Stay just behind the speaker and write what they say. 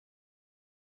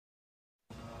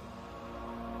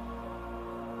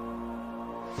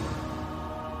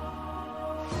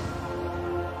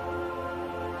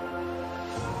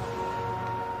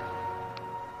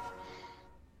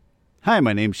Hi,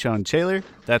 my name's Sean Shaler.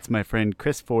 That's my friend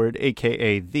Chris Ford,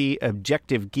 aka the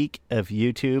Objective Geek of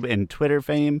YouTube and Twitter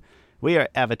fame. We are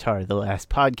Avatar: The Last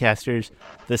Podcasters,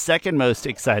 the second most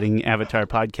exciting Avatar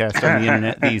podcast on the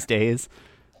internet these days,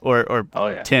 or Oh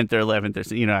yeah. 10th or 11th,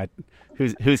 or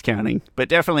who's counting? But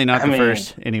definitely not the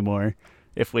first anymore.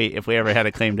 If we ever had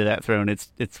a claim to that throne, it's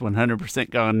 100%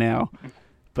 gone now.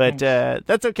 But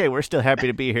that's okay. We're still happy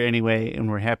to be here anyway, and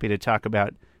we're happy to talk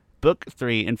about Book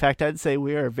 3. In fact, I'd say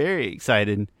we are very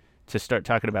excited to start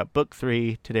talking about Book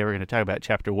 3. Today we're going to talk about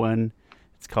Chapter 1.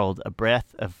 It's called A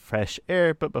Breath of Fresh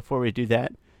Air. But before we do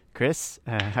that, Chris,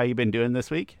 how you been doing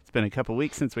this week? It's been a couple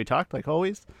weeks since we talked, like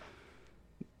always.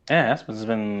 Yeah, it's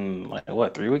been like,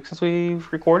 what, 3 weeks since we've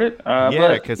recorded?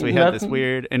 Yeah, because we had this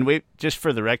weird, and we, just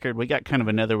for the record, we got kind of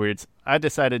another weird, I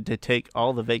decided to take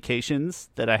all the vacations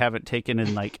that I haven't taken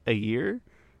in like a year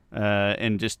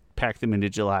and just pack them into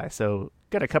July. So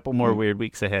got a couple more weird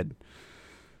weeks ahead.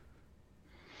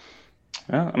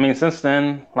 Yeah, I mean, since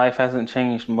then, life hasn't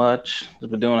changed much.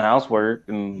 Just been doing housework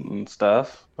and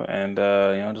stuff, and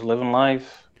just living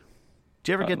life.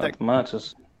 Do you ever get not that much?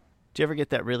 Just... Do you ever get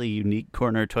that really unique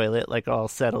corner toilet, like all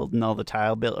settled and all the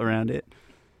tile built around it?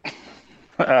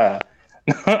 That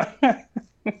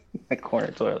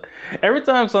corner toilet. Every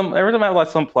time I have like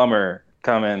some plumber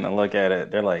come in and look at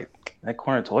it, they're like, "That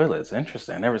corner toilet's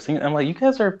interesting. I've never seen it." I'm like, "You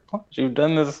guys are plumbers. You've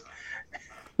done this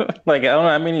like I don't know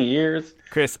how many years."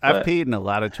 Chris, I've peed in a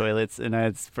lot of toilets, and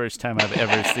it's the first time I've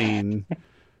ever seen.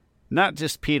 Not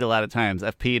just peed a lot of times.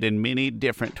 I've peed in many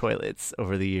different toilets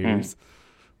over the years.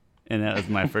 And that was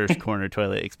my first corner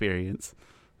toilet experience.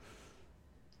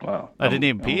 Wow. I didn't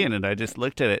even pee in it. I just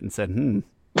looked at it and said,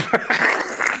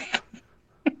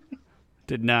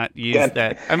 Did not use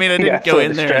that. I mean, I didn't go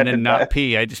in there and then not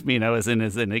pee. I just mean I was in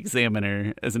as an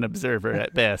examiner, as an observer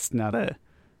at best, not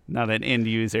an end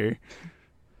user.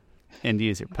 End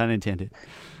user, pun intended.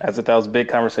 As if that was a big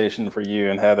conversation for you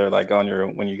and Heather, like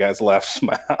when you guys left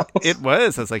my house. It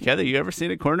was. I was like, "Heather, you ever seen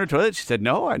a corner toilet?" She said,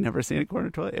 "No, I've never seen a corner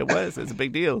toilet." It was. It's a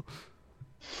big deal.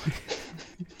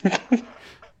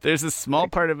 There's a small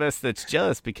part of us that's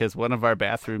jealous because one of our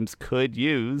bathrooms could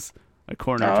use a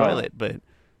corner toilet, but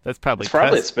that's probably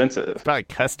expensive. It's probably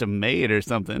custom made or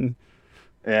something.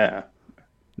 Yeah.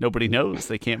 Nobody knows.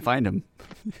 They can't find them.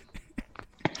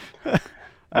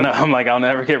 I know. I'm like, I'll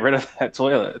never get rid of that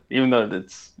toilet, even though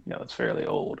it's fairly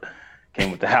old.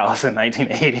 Came with the house in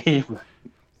 1980.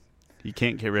 You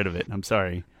can't get rid of it. I'm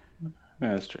sorry. Yeah,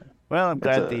 that's true. Well, I'm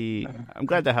glad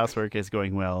the housework is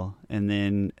going well. And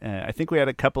then I think we had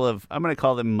a couple of, I'm going to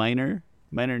call them minor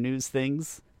news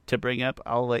things to bring up.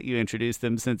 I'll let you introduce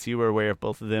them since you were aware of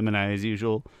both of them, and I, as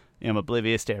usual, am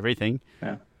oblivious to everything.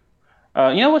 Yeah.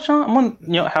 You know what, Sean?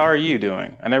 How are you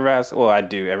doing? I never ask. Well, I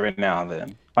do every now and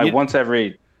then. Like once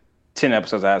every 10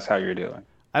 episodes, I ask how you're doing.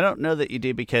 I don't know that you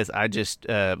do because I just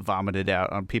vomited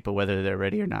out on people whether they're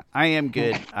ready or not. I am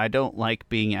good. I don't like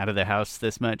being out of the house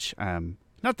this much.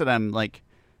 Not that I'm like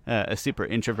a super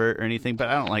introvert or anything, but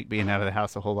I don't like being out of the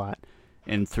house a whole lot.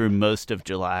 And through most of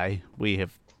July, we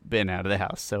have been out of the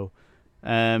house. So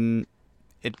in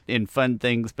fun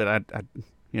things, but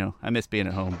I miss being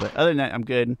at home. But other than that, I'm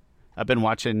good. I've been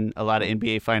watching a lot of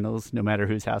NBA finals, no matter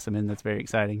whose house I'm in. That's very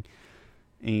exciting.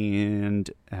 And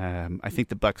I think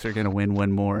the Bucks are going to win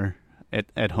one more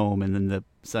at home, and then the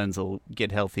Suns will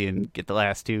get healthy and get the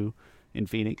last two in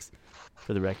Phoenix,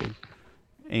 for the record.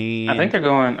 And I think they're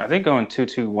going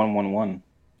 2-2-1-1-1.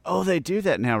 Oh, they do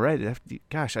that now, right?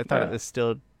 Gosh, I thought it was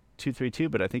still 2-3-2,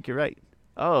 but I think you're right.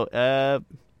 Oh,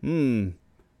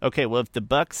 okay. Well, if the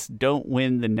Bucks don't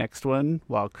win the next one,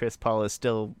 while Chris Paul is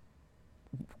still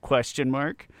question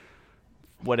mark,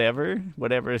 whatever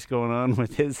is going on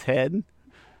with his head.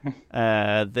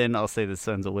 Then I'll say the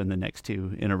Suns will win the next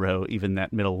two in a row, even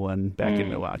that middle one back in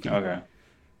Milwaukee. Okay.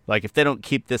 Like if they don't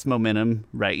keep this momentum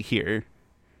right here,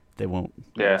 they won't.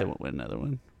 Yeah. They won't win another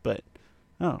one. But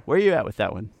where are you at with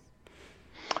that one?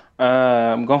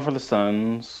 I'm going for the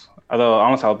Suns. Although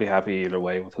honestly, I'll be happy either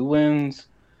way with who wins.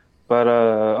 But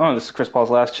this is Chris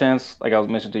Paul's last chance, like I was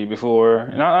mentioning to you before,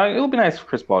 and it would be nice for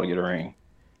Chris Paul to get a ring.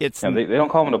 They don't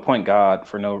call him the point guard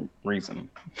for no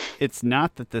reason. It's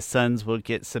not that the Suns will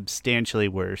get substantially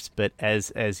worse, but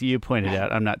as you pointed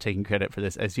out, I'm not taking credit for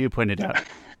this. As you pointed out,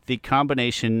 the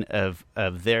combination of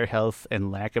their health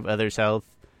and lack of others' health,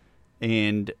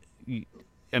 and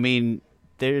I mean,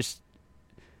 it's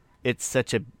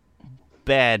such a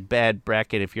bad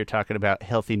bracket if you're talking about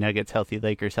healthy Nuggets, healthy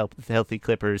Lakers, healthy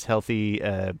Clippers, healthy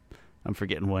I'm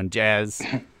forgetting one, Jazz.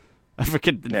 I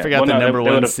forgot the number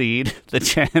one seed, the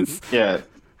Jazz. Yeah,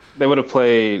 they would have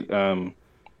played. The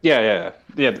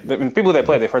people they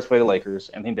played, they first played the Lakers.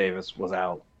 Anthony Davis was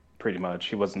out, pretty much.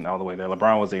 He wasn't all the way there.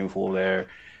 LeBron wasn't even full there.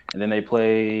 And then they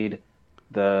played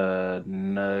the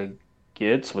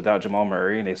Nuggets without Jamal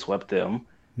Murray, and they swept them.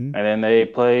 And then they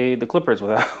played the Clippers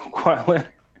without Kawhi Leonard.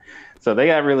 So they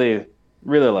got really,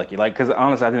 really lucky. Like, because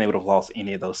honestly, I think they would have lost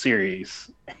any of those series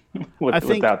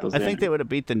without those. I think they would have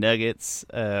beat the Nuggets.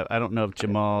 I don't know if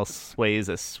Jamal sways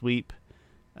a sweep.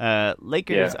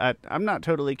 Lakers, Yeah. I'm not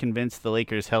totally convinced the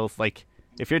Lakers' health. Like,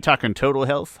 if you're talking total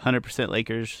health, 100%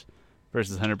 Lakers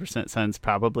versus 100% Suns,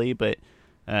 probably. But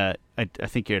I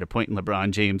think you're at a point in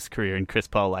LeBron James' career, and Chris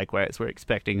Paul likewise, we're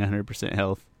expecting 100%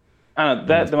 health.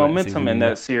 The momentum in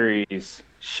that series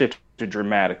shifted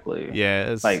dramatically.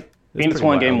 Yeah, like Phoenix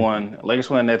won game 1, Lakers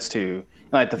won Nets 2.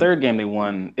 Like the third game they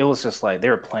won, it was just like they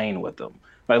were playing with them.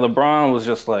 Like LeBron was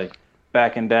just like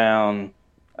backing down.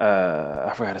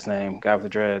 I forgot his name, guy with the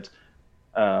dreads.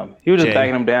 He was just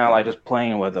backing them down, like just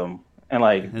playing with them, and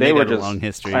like they were just a long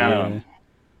history.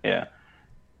 Yeah.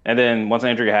 And then once an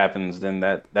injury happens, then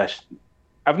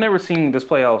I've never seen this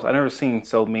playoffs. I've never seen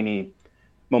so many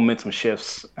momentum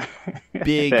shifts.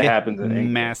 Big, that happens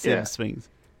in massive swings.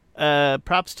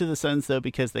 Props to the Suns though,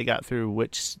 because they got through.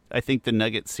 Which I think the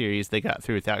Nuggets series they got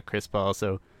through without Chris Paul.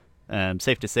 So not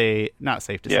safe to say.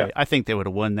 I think they would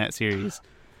have won that series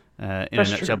in a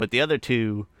nutshell. True. But the other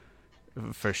two,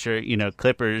 for sure,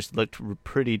 Clippers looked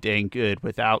pretty dang good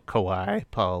without Kawhi.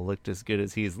 Paul looked as good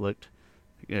as he's looked.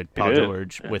 Paul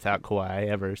George without Kawhi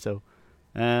ever. So.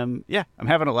 I'm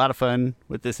having a lot of fun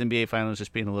with this NBA Finals,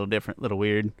 just being a little different, a little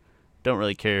weird. Don't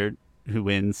really care who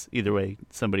wins. Either way,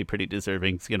 somebody pretty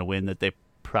deserving is going to win that they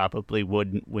probably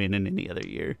wouldn't win in any other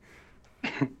year.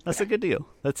 That's a good deal.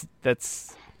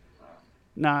 That's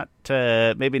not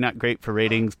maybe not great for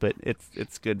ratings, but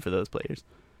it's good for those players.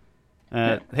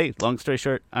 Hey, long story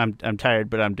short, I'm tired,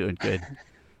 but I'm doing good.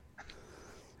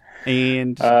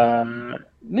 And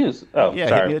news. Oh, yeah,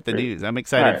 sorry. hit me with the news. I'm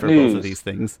excited for both of these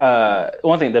things.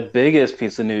 One thing, the biggest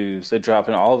piece of news that dropped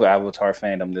in all of Avatar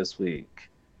fandom this week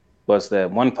was that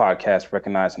one podcast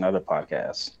recognized another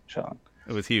podcast. Sean,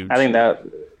 it was huge. I think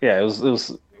it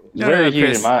was very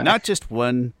huge. Chris, not just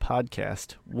one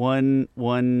podcast, one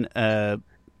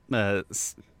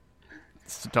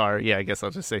star. Yeah, I guess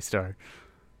I'll just say star.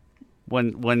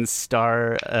 One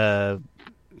star.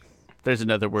 There's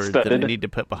another word that I need to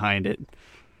put behind it.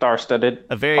 Star-studded.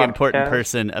 A very important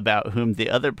person about whom the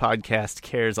other podcast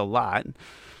cares a lot.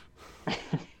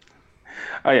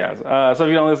 Oh yeah. So if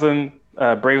you don't listen,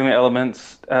 Braving the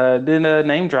Elements did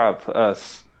name drop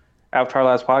us, Avatar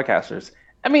Last Podcasters.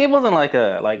 I mean, it wasn't like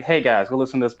hey guys, go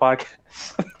listen to this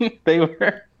podcast. They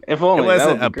were. If only it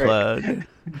wasn't a plug.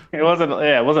 It wasn't.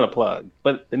 Yeah, it wasn't a plug,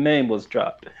 but the name was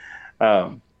dropped.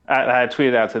 I had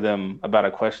tweeted out to them about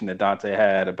a question that Dante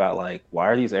had about like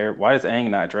why is Aang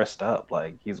not dressed up?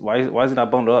 Like why is he not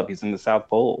bundled up? He's in the South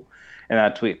Pole. And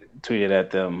I tweeted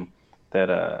at them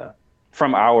that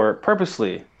from our Avatar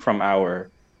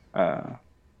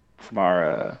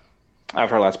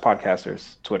Last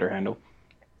Podcasters Twitter handle.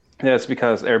 That's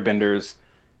because airbenders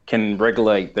can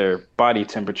regulate their body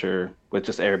temperature with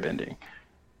just airbending.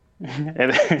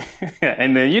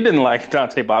 and then you didn't like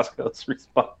Dante Bosco's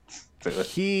response.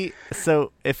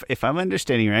 So if I'm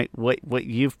understanding right, what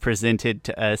you've presented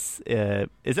to us,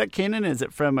 is that canon? Is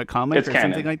it from a comic or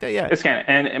something like that? Yeah, it's canon.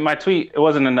 And in my tweet, it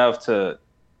wasn't enough to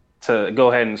go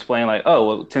ahead and explain like, oh,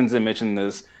 well, Tenzin mentioned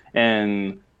this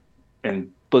in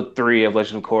book 3 of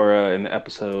Legend of Korra in the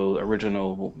episode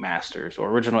Original Masters or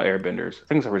Original Airbenders. I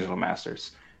think it's Original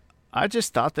Masters. I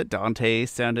just thought that Dante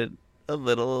sounded a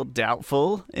little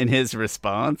doubtful in his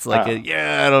response, like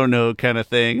I don't know kind of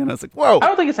thing. And I was like, whoa. I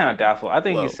don't think he sounded doubtful. I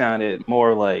think he sounded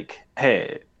more like,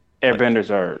 hey, airbenders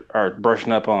are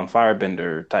brushing up on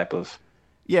firebender type of.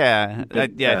 Yeah, I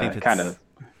think that's kind of.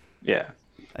 Yeah,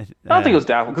 I don't think it was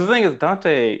doubtful because the thing is,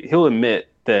 Dante, he'll admit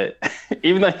that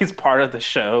even though he's part of the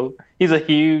show, he's a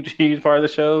huge part of the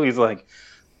show. He's like,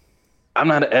 I'm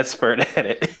not an expert at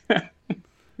it.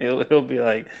 he'll be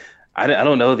like, I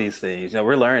don't know these things.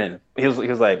 We're learning. He was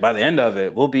like, by the end of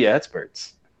it, we'll be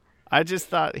experts. I just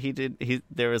thought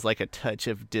there was like a touch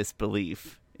of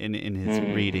disbelief in his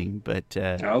reading, but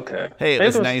okay. Hey, it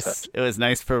was nice. It was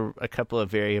nice for a couple of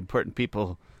very important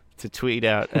people to tweet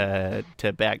out,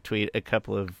 to back tweet a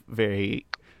couple of very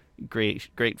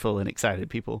grateful and excited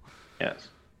people. Yes.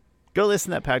 Go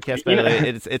listen to that podcast. By the way,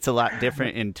 it's a lot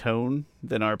different in tone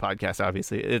than our podcast.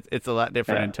 Obviously, it's a lot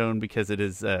different in tone because it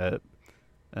is.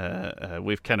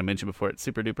 We've kind of mentioned before, it's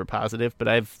super duper positive, but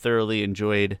I've thoroughly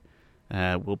enjoyed.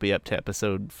 We'll be up to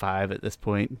episode 5 at this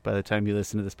point. By the time you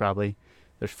listen to this, probably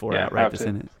there's 4 out right this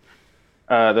minute.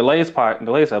 The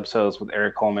latest episodes with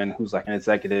Eric Coleman, who's like an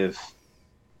executive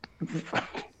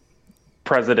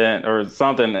president or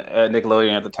something at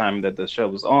Nickelodeon at the time that the show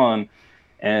was on,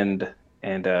 and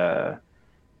and uh,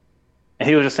 and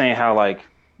he was just saying how like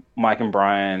Mike and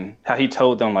Brian, how he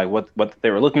told them like what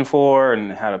they were looking for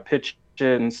and how to pitch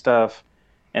it and stuff.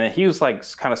 And then he was like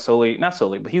kind of solely, not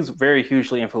solely, but he was very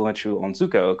hugely influential on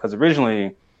Zuko because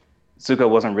originally Zuko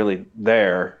wasn't really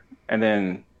there. And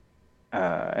then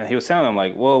and he was telling them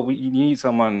like, well, you need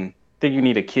someone. I think you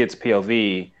need a kid's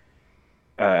POV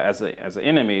as an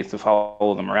enemy to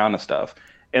follow them around and stuff.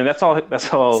 And that's all.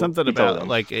 That's all. Something about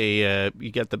like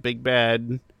you get the big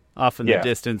bad off in the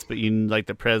distance, but you like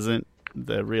the present,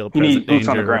 the real present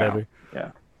danger or whatever.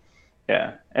 Yeah,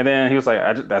 yeah. And then he was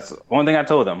like, "That's one thing I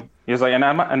told him." He was like, and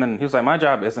then he was like, "My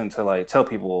job isn't to like tell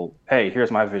people, hey, here's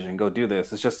my vision, go do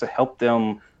this. It's just to help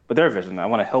them with their vision. I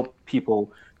want to help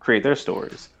people create their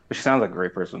stories." Which sounds like a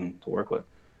great person to work with.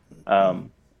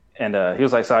 And he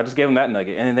was like, so I just gave him that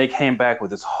nugget. And then they came back with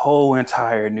this whole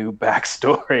entire new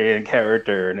backstory and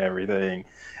character and everything.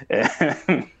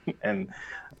 And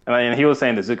he was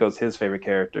saying that Zuko's his favorite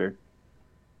character.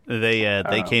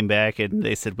 They came back and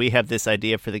they said, we have this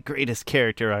idea for the greatest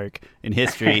character arc in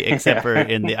history, except for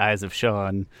in the eyes of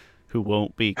Sean, who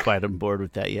won't be quite on board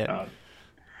with that yet.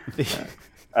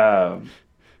 And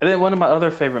then one of my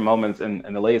other favorite moments in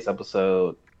the latest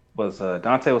episode was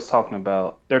Dante was talking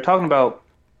about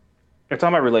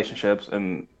relationships,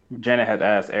 and Janet had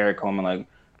asked Eric Coleman like,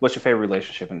 "What's your favorite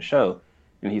relationship in the show?"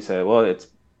 And he said, "Well, it's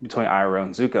between Iroh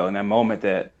and Zuko." And that moment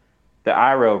that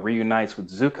Iroh reunites with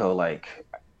Zuko, like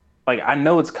I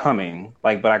know it's coming,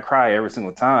 like, but I cry every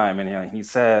single time. And he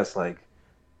says like,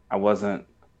 "I wasn't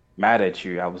mad at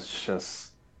you. I was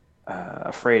just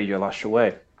afraid you lost your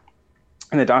way."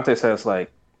 And then Dante says like,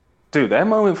 "Dude, that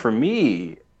moment for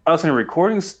me." I was in a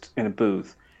recording in a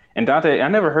booth, and Dante, I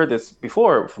never heard this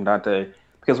before from Dante,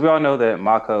 because we all know that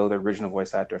Mako, the original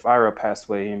voice actor of Iroh, passed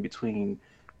away in between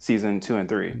season 2 and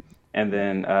 3. And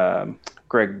then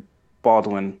Greg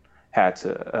Baldwin had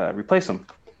to replace him.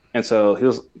 And so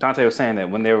Dante was saying that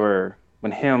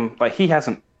he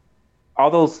hasn't,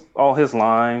 all his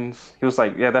lines, he was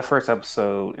like, yeah, that first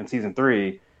episode in season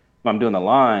 3, when I'm doing the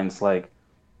lines, like,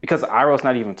 because Iroh's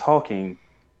not even talking,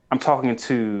 I'm talking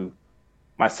to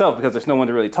myself because there's no one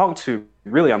to really talk to.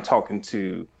 Really, I'm talking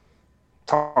to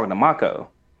Mako,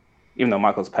 even though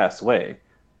Mako's passed away.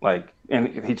 Like, and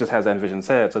he just has that vision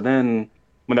said. So then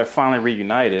when they're finally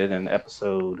reunited in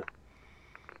episode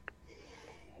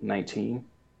 19,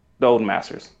 The Old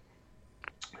Masters,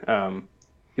 he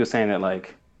was saying that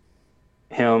like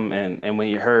him and when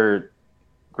you heard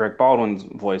Greg Baldwin's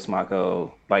voice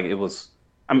Mako, like voice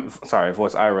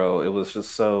Iroh, it was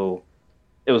just so.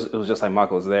 It was just like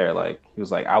Mako was there. Like he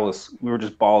was like, we were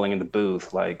just bawling in the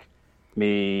booth. Like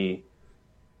me,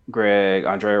 Greg,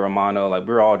 Andrea Romano, like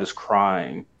we were all just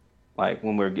crying, like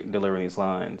when we were delivering these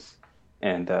lines.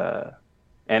 And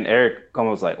Eric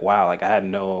Como was like, wow, like I had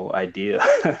no idea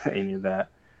any of that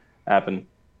happened.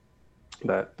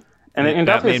 But and that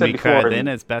Dante made said me before, cry then.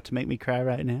 It's about to make me cry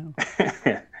right now.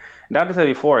 Dante said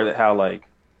before that how like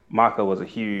Mako was a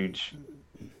huge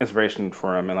inspiration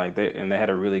for him, and like they had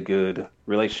a really good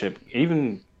relationship,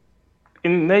 and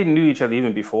they knew each other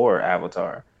even before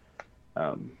Avatar.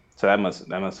 So that must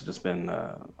have just been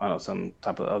I don't know, some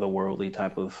type of otherworldly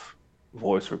type of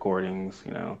voice recordings,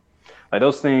 like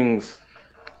those things.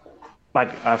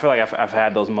 Like I feel like I've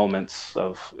had those moments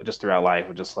of just throughout life,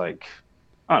 of just like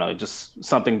I don't know, just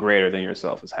something greater than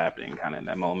yourself is happening kind of in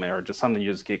that moment, or just something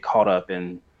you just get caught up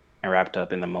in and wrapped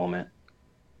up in the moment.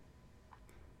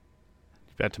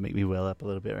 About to make me well up a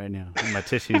little bit right now. My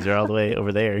tissues are all the way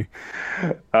over there.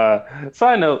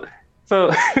 Side note,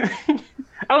 so I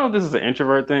don't know if this is an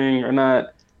introvert thing or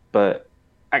not, but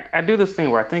I do this thing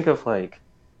where I think of like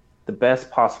the best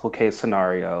possible case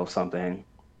scenario of something,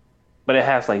 but it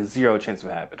has like zero chance of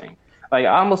happening. Like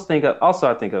I almost think of,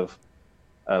 I think of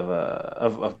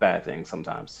bad things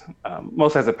sometimes.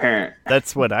 Most as a parent.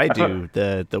 That's what I do.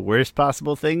 The worst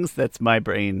possible things. That's my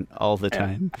brain all the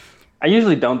time. I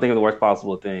usually don't think of the worst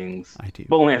possible things. I do.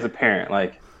 But only as a parent.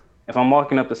 Like, if I'm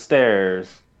walking up the stairs,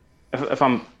 if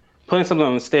I'm putting something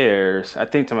on the stairs, I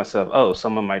think to myself, oh,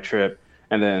 someone might trip,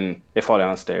 and then they fall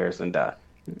downstairs and die.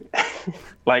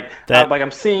 like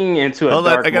I'm seeing into a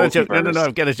dark I got a joke. multiverse. No,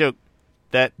 I've got a joke.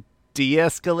 That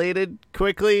de-escalated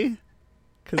quickly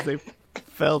because they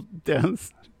fell down.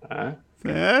 But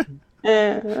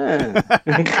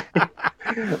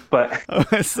I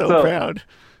was so proud.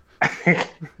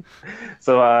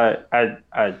 So I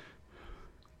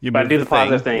do the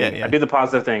positive thing. Yeah. I do the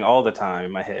positive thing all the time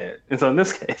in my head. And so in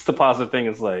this case, the positive thing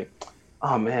is like,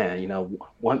 oh man,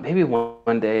 maybe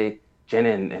one day Jenna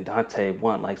and Dante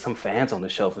want like some fans on the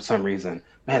show for some reason.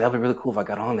 Man, that'd be really cool if I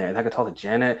got on there and I could talk to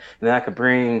Janet, and then I could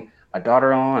bring my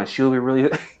daughter on, and she'll be really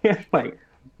like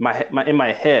my in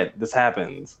my head this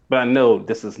happens, but I know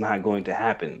this is not going to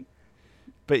happen.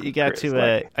 But you got Chris, to,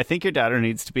 like, I think your daughter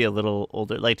needs to be a little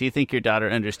older. Like, do you think your daughter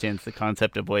understands the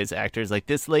concept of voice actors? Like,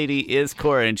 this lady is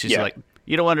Cora, and she's like,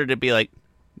 you don't want her to be like,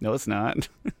 no, it's not.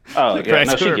 Oh, Like, yeah, right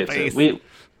no, to she her gets face. it.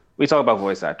 We talk about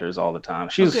voice actors all the time.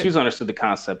 She's Okay. she's understood the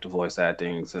concept of voice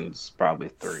acting since probably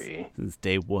 3. Since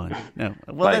day one. No.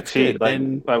 Well, Like that's she, good. like,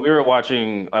 Then like we were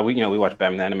watching, like we watch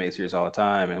Batman anime series all the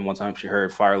time, and one time she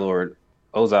heard Firelord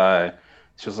Ozai,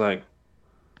 she was like,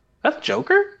 "That's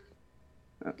Joker."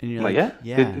 and I'm you're like, like,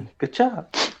 yeah, yeah. good job.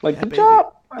 Like, Yeah, good baby.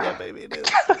 job. Yeah, baby,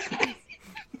 it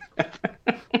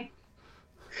I'm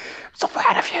so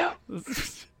proud of you.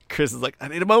 is. Chris is like, I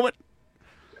need a moment.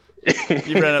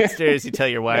 You run upstairs, you tell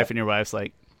your wife, and your wife's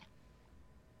like,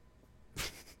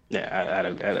 Yeah, I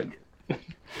don't.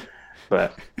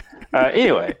 But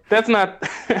anyway, that's not.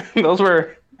 Those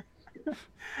were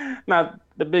not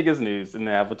the biggest news in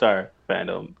the Avatar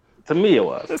fandom. To me, it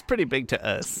was. that's pretty big to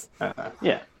us.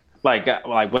 Yeah, like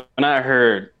when I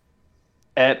heard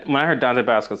Dante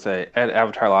Basco say at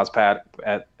Avatar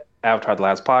The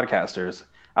Last Podcasters,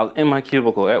 I was in my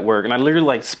cubicle at work, and I literally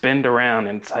like spinned around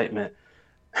in excitement.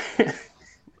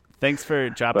 Thanks for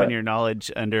dropping But- your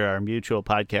knowledge under our mutual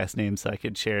podcast name so I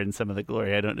could share in some of the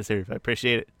glory I don't deserve. I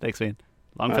appreciate it. Thanks, man.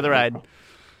 Long for the ride.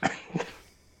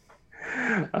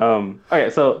 Okay,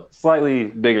 so slightly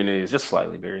bigger news, just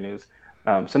slightly bigger news.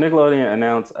 So Nickelodeon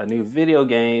announced a new video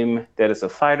game that is a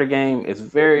fighter game. It's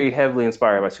very heavily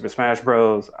inspired by Super Smash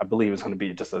Bros. I believe it's going to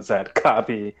be just a exact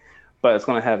copy, but it's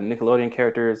going to have Nickelodeon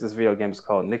characters. This video game is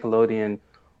called Nickelodeon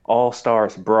All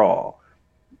Stars Brawl.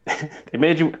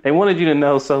 They wanted you to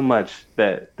know so much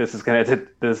that this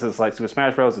is like Super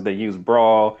Smash Bros. That they use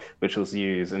Brawl, which was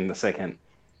used in the second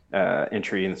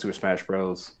entry in the Super Smash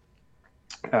Bros.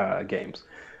 Games.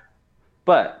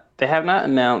 But they have not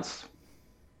announced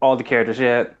all the characters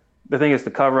yet. The thing is,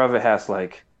 the cover of it has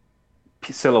like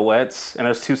silhouettes, and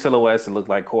there's 2 silhouettes that look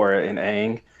like Korra and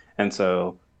Aang, and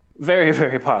so very,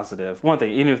 very positive. One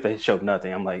thing, even if they showed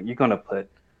nothing, I'm like, you're gonna put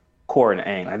Korra and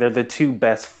Aang. Like, they're the 2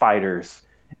 best fighters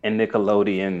in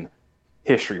Nickelodeon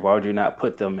history. Why would you not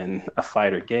put them in a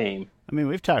fighter game? I mean,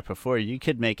 we've talked before. You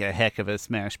could make a heck of a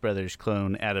Smash Brothers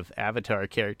clone out of Avatar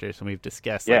characters, and we've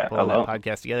discussed Yeah, pulling that hello.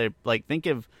 podcast together. Like, think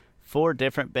of 4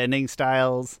 different bending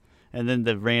styles, and then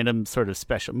the random sort of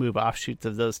special move offshoots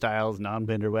of those styles,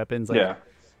 non-bender weapons. Like, Yeah.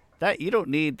 that you don't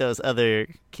need those other.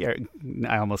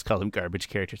 I almost call them garbage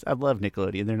characters. I love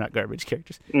Nickelodeon; they're not garbage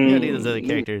characters. You don't need those other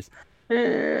characters.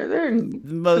 They're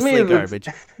Mostly it's- garbage.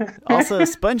 Also,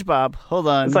 SpongeBob. Hold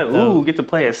on. It's like, ooh, get to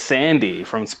play as Sandy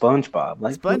from SpongeBob.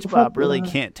 Like, what the SpongeBob fuck, really man?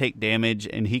 can't take damage,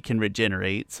 and he can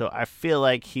regenerate. So I feel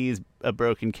like he's a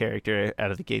broken character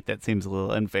out of the gate. That seems a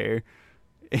little unfair.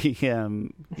 He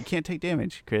can't take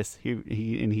damage, Chris. He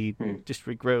just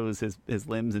regrows his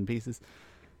limbs and pieces.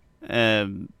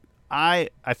 I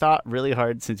thought really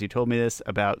hard since you told me this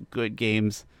about good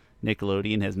games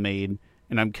Nickelodeon has made,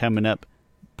 and I'm coming up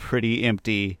pretty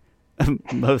empty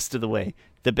most of the way.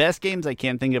 The best games I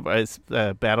can think of is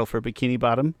Battle for Bikini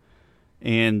Bottom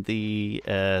and the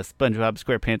SpongeBob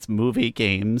SquarePants movie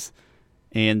games.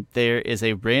 And there is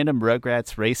a random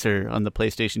Rugrats Racer on the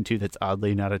PlayStation 2 that's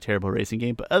oddly not a terrible racing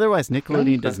game. But otherwise,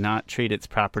 Nickelodeon does not treat its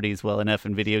properties well enough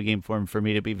in video game form for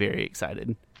me to be very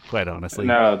excited, quite honestly.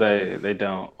 No, they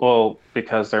don't. Well,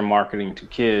 because they're marketing to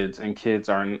kids, and kids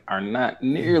are not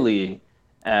nearly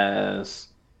as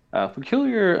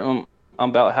peculiar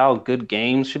about how good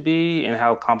games should be and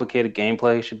how complicated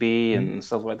gameplay should be and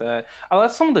stuff like that.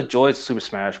 That's some of the joys of Super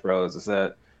Smash Bros. Is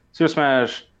that Super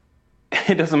Smash,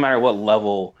 it doesn't matter what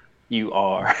level you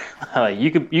are. Like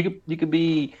you could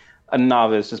be a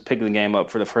novice just picking the game up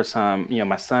for the first time. You know,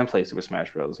 my son plays Super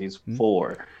Smash Bros. He's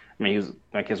 4. I mean,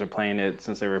 my kids were playing it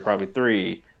since they were probably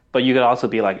 3. But you could also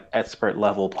be like expert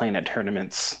level playing at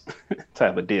tournaments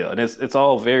type of deal, and it's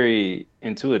all very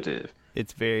intuitive.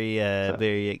 It's very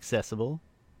very accessible.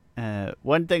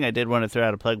 One thing I did want to throw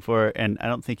out a plug for, and I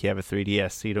don't think you have a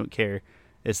 3DS, so you don't care,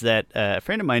 is that a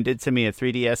friend of mine did send me a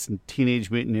 3DS and Teenage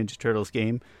Mutant Ninja Turtles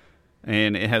game,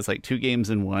 and it has like 2 games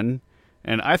in one.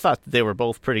 And I thought that they were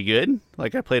both pretty good.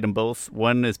 Like, I played them both.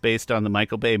 One is based on the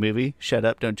Michael Bay movie, Shut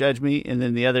Up, Don't Judge Me. And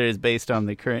then the other is based on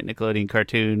the current Nickelodeon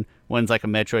cartoon. One's like a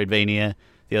Metroidvania.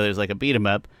 The other's like a beat 'em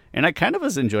up. And I kind of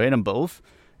was enjoying them both.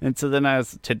 And so then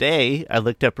today, I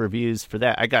looked up reviews for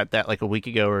that. I got that like a week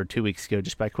ago or 2 weeks ago,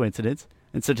 just by coincidence.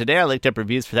 And so today I looked up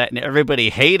reviews for that, and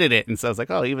everybody hated it. And so I was like,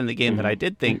 oh, even the game that I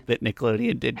did think that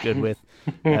Nickelodeon did good with,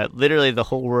 literally the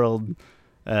whole world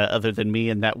other than me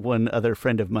and that one other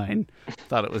friend of mine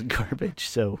thought it was garbage.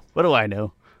 So what do I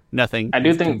know? Nothing. I do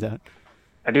as it think turns out.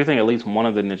 I do think at least one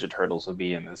of the Ninja Turtles will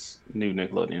be in this new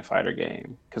Nickelodeon fighter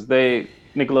game because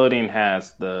Nickelodeon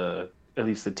has at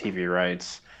least the TV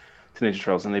rights to Ninja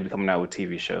Turtles, and they've been coming out with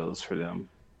TV shows for them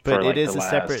But for it like is the a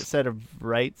separate last set of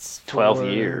rights. 12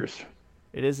 years.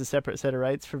 It is a separate set of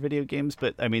rights for video games,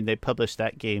 but I mean, they published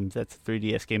that game. That's a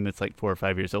 3DS game that's like 4 or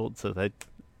 5 years old, so that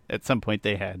at some point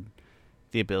they had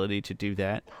the ability to do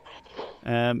that.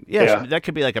 Yeah. That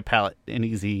could be like an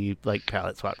easy like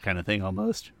palette swap kind of thing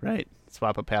almost, right?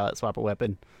 Swap a palette, swap a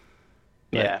weapon.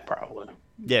 But, Yeah, probably.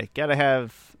 yeah, gotta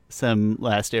have some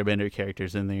Last Airbender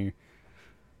characters in there.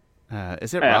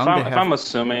 Is it Yeah, wrong to if have? I'm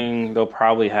assuming they'll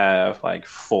probably have like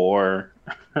 4.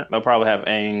 They'll probably have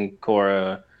Aang,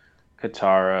 Korra,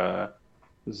 Katara,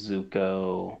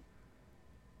 Zuko,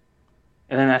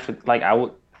 and then after like I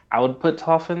would put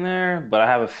Toph in there, but I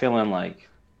have a feeling like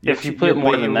if you put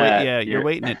more than that, yeah, you're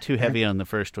weighting it too heavy on the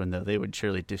first one though. They would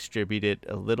surely distribute it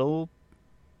a little,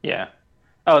 yeah.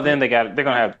 Oh, then they're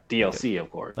gonna have DLC,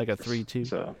 of course, like a 3-2.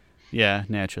 So, Yeah,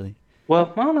 naturally.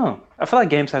 well, I don't know. I feel like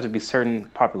games have to be certain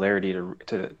popularity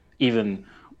to even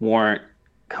warrant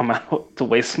come out to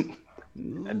waste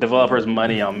developers'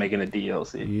 money on making a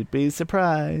DLC. You'd be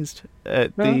surprised.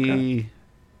 Okay.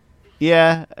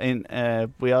 Yeah,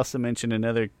 and we also mentioned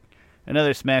another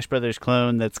Smash Brothers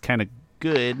clone that's kind of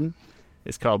good.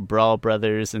 It's called Brawl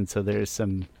Brothers, and so there's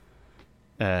some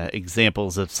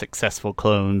examples of successful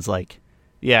clones. Like,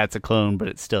 yeah, it's a clone, but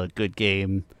it's still a good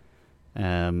game.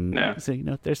 Yeah. So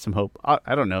there's some hope.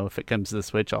 I don't know if it comes to the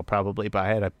Switch. I'll probably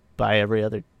buy it. I buy every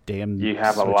other damn. You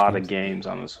have Switch a lot games. of games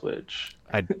on the Switch.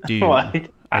 I do.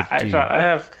 Like, I do.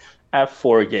 I have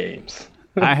 4 games.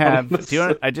 I have. Do you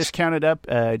want? I just counted up.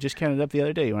 The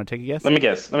other day. You want to take a guess? Let me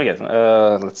guess.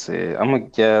 Let's see. I'm gonna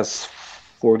guess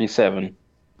 47.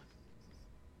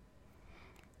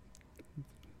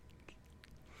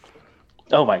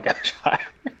 Oh my gosh.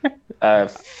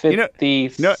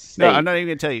 50. No, I'm not even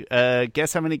gonna tell you.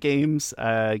 Guess how many games?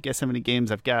 Guess how many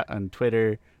games I've got on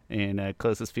Twitter, and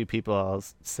closest few people, I'll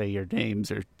say your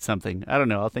names or something. I don't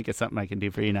know. I'll think of something I can do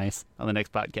for you nice on the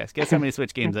next podcast. Guess how many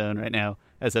Switch games I own right now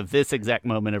as of this exact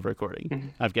moment of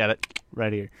recording. I've got it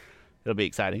right here. It'll be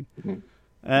exciting.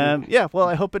 Yeah. Well,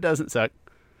 I hope it doesn't suck.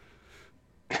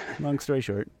 Long story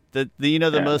short. The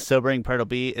most sobering part will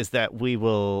be is that we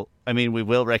will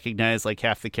recognize like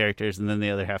half the characters, and then the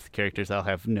other half the characters I'll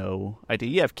have no idea.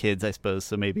 You have kids, I suppose,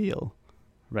 so maybe you'll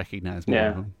recognize more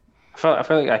of them. I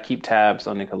feel like I keep tabs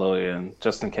on Nickelodeon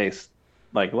just in case,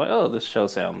 like oh, this show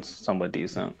sounds somewhat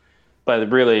decent, but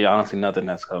really, honestly, nothing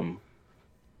that's come.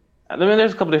 I mean,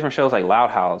 there's a couple different shows like Loud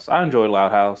House. I enjoy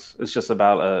Loud House. It's just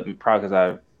about probably because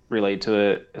I relate to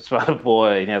it. It's about a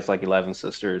boy and he has like 11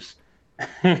 sisters,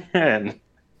 and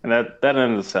that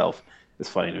in itself is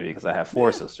funny to me because I have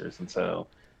 4 sisters, and so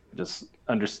just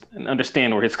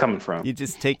understand where he's coming from. You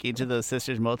just take each of those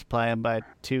sisters, multiply them by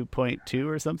 2.2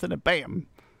 or something, and bam,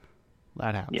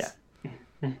 Loud House. Yeah.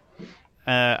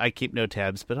 I keep no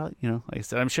tabs, but like I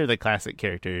said, I'm sure the classic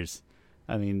characters.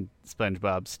 I mean,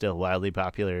 SpongeBob's still wildly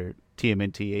popular.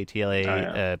 TMNT, ATLA. Oh,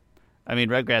 yeah. I mean,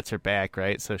 Rugrats are back,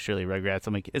 right? So surely Rugrats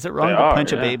will make. Is it wrong They to are,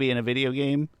 punch a yeah. baby in a video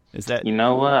game? Is that? You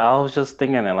know what? I was just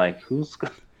thinking that, like, who's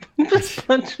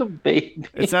such a baby?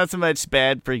 It's not so much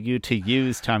bad for you to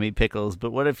use Tommy Pickles,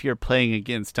 but what if you're playing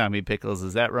against Tommy Pickles?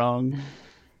 Is that wrong?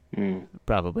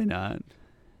 Probably not.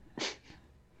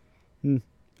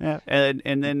 Yeah,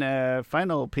 and then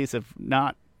final piece of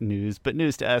not news, but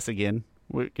news to us again.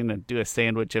 We're gonna do a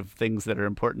sandwich of things that are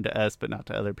important to us, but not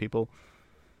to other people.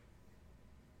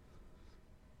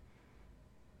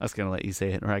 I was gonna let you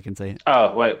say it, or I can say it.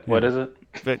 Oh, wait, what is it?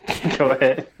 But Go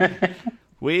ahead.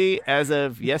 we, as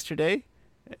of yesterday,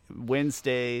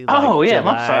 Wednesday, Oh, yeah, I'm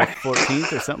July sorry.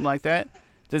 14th or something like that.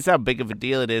 This is how big of a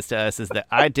deal it is to us, is that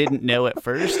I didn't know at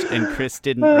first, and Chris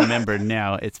didn't remember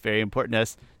now. It's very important to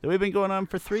us that we've been going on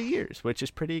for 3 years, which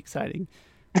is pretty exciting.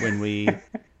 When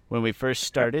we first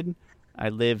started, I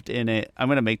lived in I'm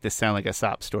going to make this sound like a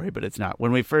sob story, but it's not.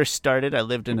 When we first started, I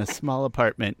lived in a small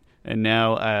apartment, and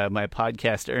now my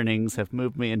podcast earnings have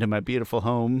moved me into my beautiful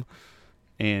home.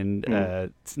 And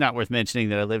it's not worth mentioning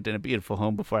that I lived in a beautiful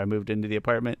home before I moved into the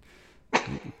apartment.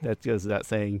 That goes without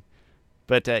saying.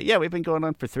 But yeah, we've been going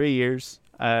on for 3 years.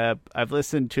 I've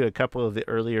listened to a couple of the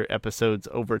earlier episodes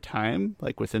over time,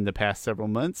 like within the past several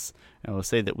months. And I will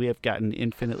say that we have gotten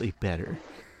infinitely better.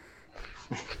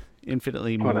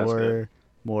 Infinitely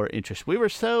more interest. We were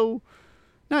so,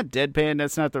 not deadpan,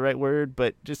 that's not the right word,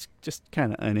 but just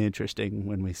kind of uninteresting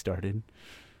when we started.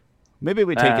 Maybe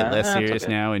we take it less serious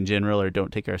okay. now in general, or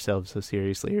don't take ourselves so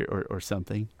seriously, or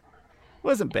something.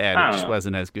 wasn't bad. I It don't just know.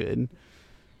 wasn't as good.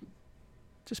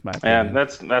 Just my Yeah, opinion.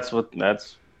 that's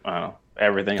I don't know,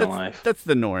 everything in life. That's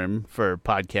the norm for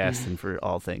podcasts and for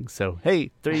all things. So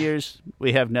hey, 3 years,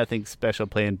 we have nothing special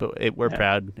planned, but we're Yeah.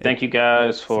 proud. Thank you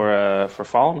guys for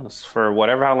following us for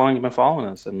whatever how long you've been following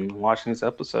us and watching these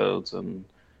episodes and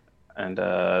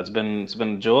it's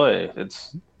been a joy.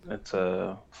 It's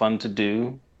fun to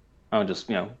do. I'll just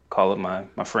call it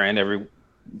my friend every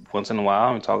once in a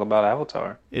while and talk about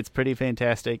Avatar. It's pretty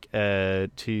fantastic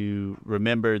to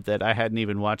remember that I hadn't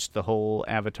even watched the whole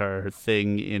Avatar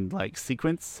thing in like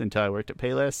sequence until I worked at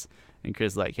Payless. And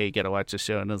Chris like, hey, you gotta watch the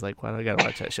show, and I was like, why do I gotta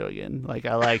watch that show again? Like,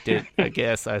 I liked it. I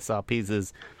guess I saw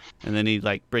pieces, and then he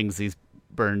like brings these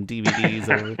burned DVDs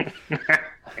over.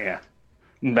 Yeah,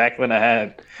 back when I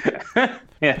had,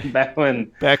 back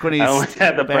when He I only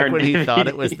had the back burned when he thought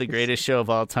it was DVDs. the greatest show of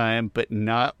all time, but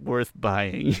not worth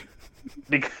buying.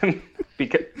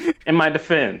 because in my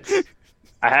defense,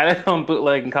 I had it on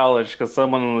bootleg in college because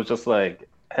someone was just like,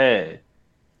 "Hey,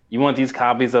 you want these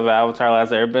copies of Avatar: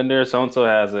 Last Airbender? So and so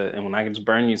has it, and when I can just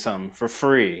burn you some for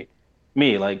free."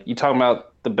 Me, like, you talking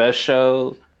about the best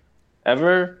show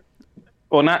ever?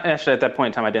 Well, not actually at that point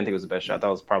in time. I didn't think it was the best show. I thought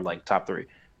it was probably like top three.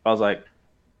 I was like,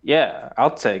 "Yeah,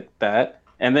 I'll take that."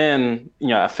 And then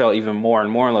I fell even more and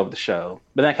more in love with the show.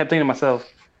 But then I kept thinking to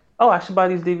myself, oh, I should buy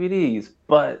these DVDs,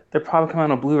 but they're probably coming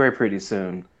out on Blu-ray pretty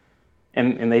soon.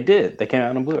 And they did. They came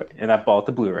out on Blu-ray. And I bought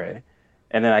the Blu-ray.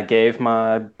 And then I gave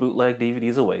my bootleg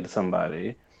DVDs away to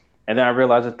somebody. And then I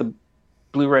realized that the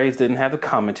Blu-rays didn't have the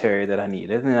commentary that I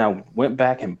needed. And then I went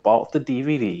back and bought the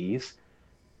DVDs.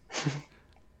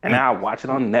 And now I watch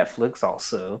it on Netflix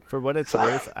also. For what it's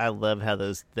worth, I love how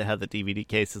the DVD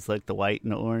cases look, the white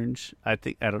and the orange. I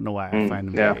don't know why I find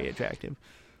them very attractive.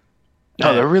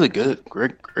 Oh, they're really good.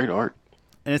 Great art.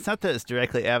 And it's not that it's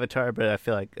directly Avatar, but I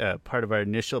feel like part of our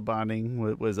initial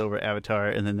bonding was over Avatar,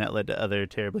 and then that led to other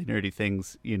terribly nerdy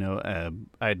things. I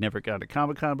had never gone to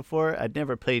Comic-Con before. I'd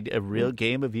never played a real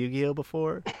game of Yu-Gi-Oh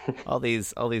before. all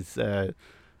these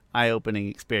eye-opening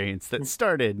experience that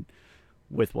started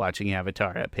with watching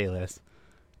Avatar at Payless.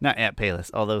 Not at Payless,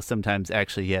 although sometimes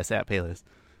actually, yes, at Payless.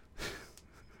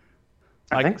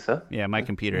 I think so. Yeah, my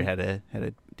computer had a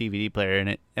DVD player in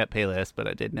it at Payless, but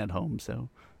I didn't at home. So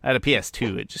I had a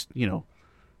PS2. It just,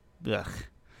 ugh.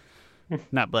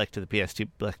 Not black to the PS2,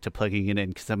 black to plugging it in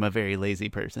because I'm a very lazy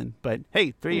person. But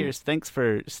hey, 3 years. Thanks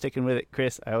for sticking with it,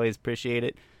 Chris. I always appreciate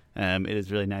it. It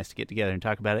is really nice to get together and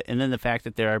talk about it. And then the fact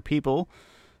that there are people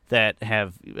that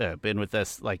have been with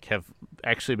us, like have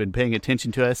actually been paying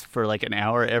attention to us for like an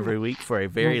hour every week for a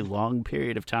very long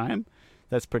period of time.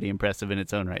 That's pretty impressive in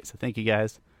its own right. So thank you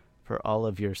guys for all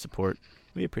of your support.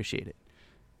 We appreciate it.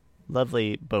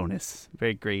 Lovely bonus.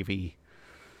 Very gravy.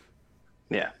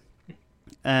 Yeah.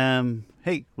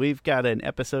 Hey, we've got an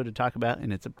episode to talk about,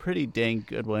 and it's a pretty dang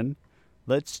good one.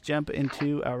 Let's jump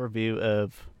into our review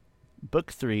of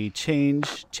Book 3,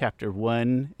 Change, Chapter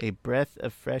 1, A Breath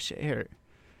of Fresh Air.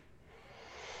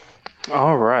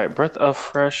 All right, Breath of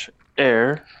Fresh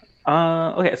Air.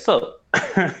 Okay, so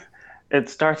it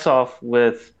starts off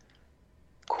with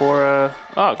Korra.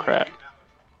 Oh, crap.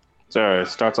 Sorry, it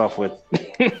starts off with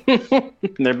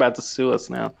they're about to sue us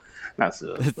now. Not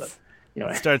sue us, but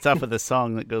anyway. It starts off with a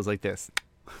song that goes like this.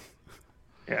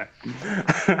 Yeah.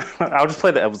 I'll just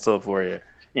play the episode for you.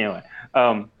 Anyway.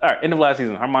 All right, end of last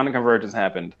season, harmonic convergence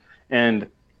happened. And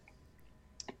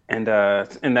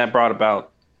that brought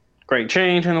about great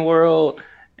change in the world.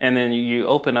 And then you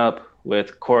open up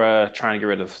with Korra trying to get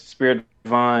rid of spirit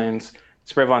vines.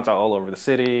 Spirit vines are all over the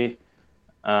city.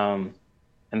 And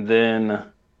then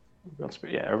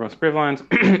everyone's spirit vines.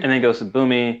 And then it goes to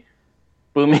Boomy.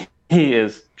 Boomy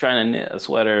is trying to knit a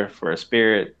sweater for a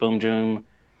spirit, Boom Joom.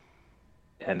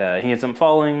 And he ends up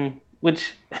falling,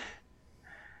 which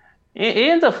he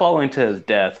ends up falling to his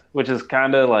death, which is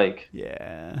kind of like,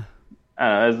 Yeah.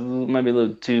 I don't know, it might be a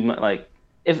little too much. Like,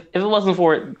 if it wasn't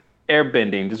for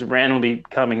airbending just randomly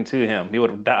coming to him, he would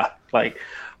have died. Like,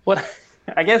 what?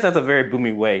 I guess that's a very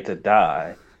Boomy way to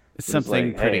die. It's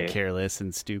something like, pretty hey, careless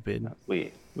and stupid.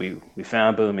 We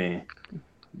found Boomy.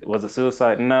 Was it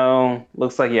suicide? No.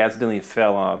 Looks like he accidentally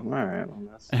fell off. All right.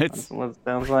 Well, that's what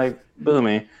sounds like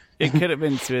Boomy. It could have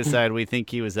been suicide. We think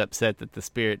he was upset that the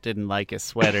spirit didn't like his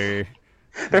sweater.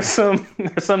 There's some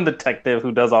detective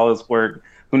who does all this work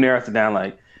who narrows it down.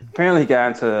 Like, apparently he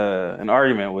got into an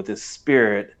argument with his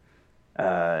spirit,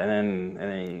 and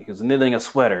then he was knitting a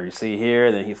sweater. You see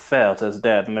here, then he fell to his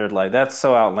death, and they're like, that's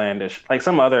so outlandish. Like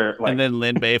some other like. And then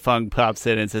Lin Beifong pops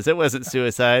in and says, it wasn't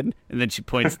suicide. And then she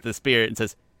points at the spirit and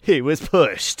says, he was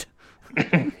pushed.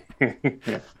 The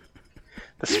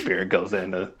spirit goes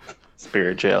into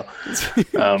spirit jail.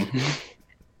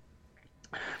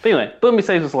 But anyway, Boomy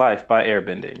saves his life by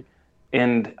airbending.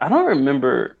 And I don't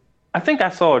remember, I think I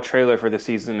saw a trailer for the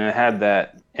season and it had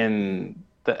that in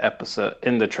the episode,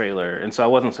 in the trailer. And so I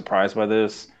wasn't surprised by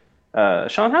this.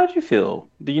 Sean, how did you feel?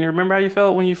 Do you remember how you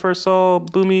felt when you first saw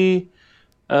Boomy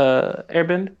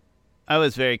airbend? I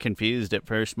was very confused at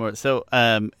first. More so,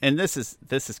 and this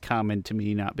is common to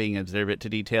me, not being observant to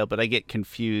detail, but I get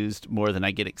confused more than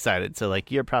I get excited. So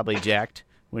like, you're probably jacked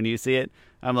when you see it.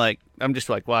 I'm just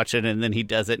like watching, and then he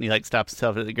does it, and he like stops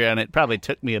himself at the ground. It probably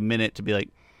took me a minute to be like,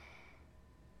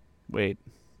 wait,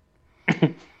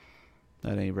 that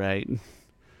ain't right.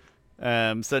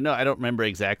 So no, I don't remember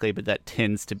exactly, but that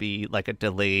tends to be like a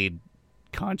delayed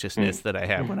consciousness that I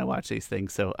have when I watch these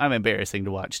things. So I'm embarrassing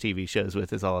to watch TV shows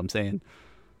with, is all I'm saying.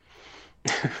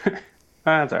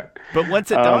 That's all right. But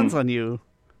once it dawns on you,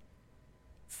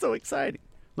 it's so exciting.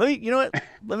 You know what?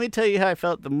 Let me tell you how I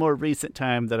felt the more recent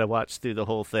time that I watched through the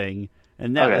whole thing,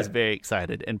 and that was very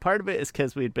excited. And part of it is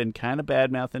because we'd been kind of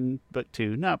bad-mouthing book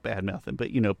 2, not bad-mouthing, but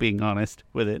being honest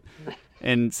with it.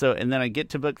 And then I get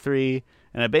to book 3,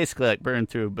 and I basically like burned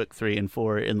through book 3 and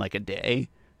 4 in like a day,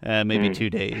 maybe 2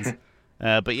 days.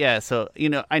 But yeah, so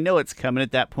I know it's coming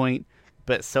at that point,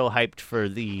 but so hyped for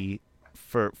Boomy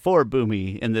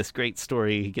and this great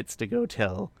story he gets to go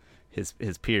tell his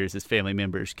peers, his family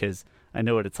members, because I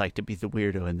know what it's like to be the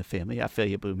weirdo in the family. I feel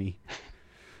you, Boomy.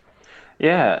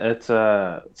 Yeah, it's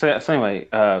so anyway,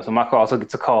 so Mako also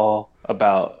gets a call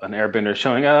about an airbender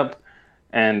showing up,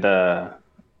 and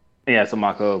yeah, so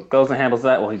Mako goes and handles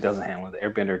that. Well, he doesn't handle it. The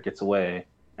airbender gets away,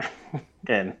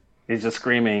 and he's just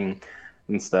screaming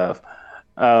and stuff.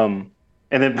 And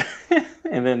then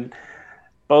and then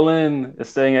Bolin is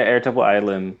staying at Air Temple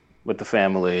Island with the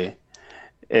family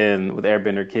and with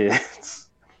airbender kids,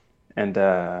 and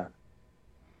they're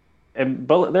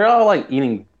all like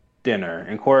eating dinner,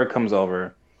 and Korra comes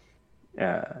over,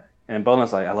 and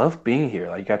Bolin's like, "I love being here.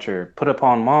 Like, you got your put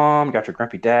upon mom, you got your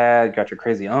grumpy dad, you got your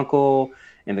crazy uncle,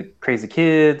 and the crazy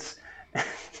kids."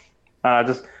 I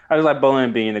just like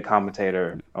Bolin being the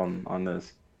commentator on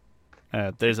this.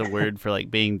 There's a word for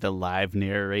like being the live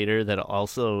narrator that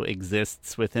also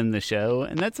exists within the show,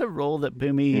 and that's a role that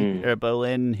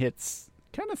Bolin hits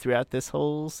kind of throughout this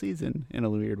whole season in a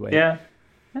weird way. Yeah,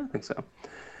 I think so.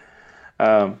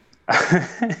 And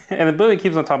then Boomy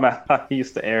keeps on talking about how he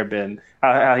used to airbend,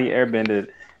 how he airbended,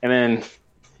 and then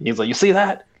he's like, "You see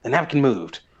that? The napkin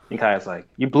moved." And Kaya's like,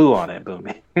 "You blew on it,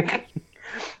 Boomy."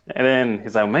 And then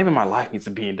he's like, "Maybe my life needs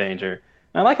to be in danger."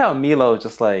 And I like how Milo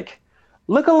just like,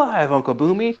 "Look alive, Uncle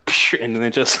Boomy," and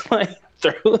then just like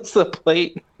throws the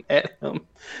plate at him.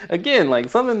 Again, like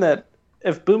something that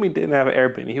if Boomy didn't have an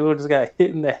airbending, he would have just got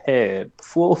hit in the head,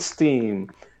 full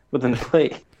steam, with a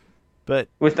plate.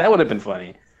 Which that would have been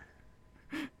funny.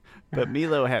 But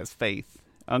Milo has faith.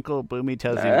 Uncle Boomy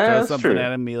tells him to throw something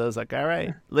at him. Milo's like, "All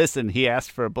right, listen, he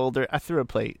asked for a boulder. I threw a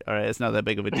plate. All right, it's not that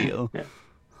big of a deal." Yeah.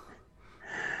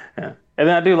 And then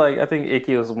I think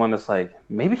Ikki was the one that's like,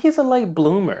 maybe he's a late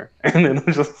bloomer. And then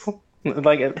just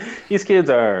like, these kids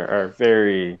are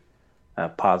very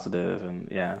positive, and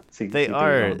they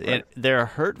are. They're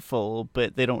hurtful,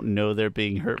 but they don't know they're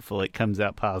being hurtful. It comes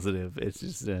out positive. It's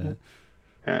just in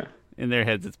their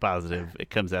heads, it's positive. It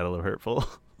comes out a little hurtful.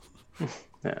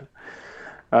 Yeah.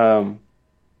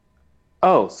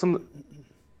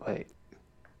 Wait.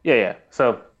 Yeah.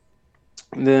 So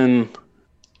then,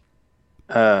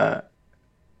 then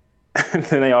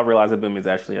they all realize that Boom is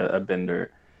actually a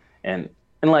bender, and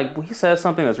like he says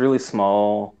something that's really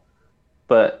small,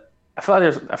 but I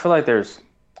feel like there's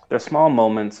small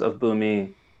moments of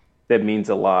Boomy that means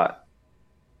a lot.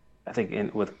 I think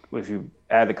if you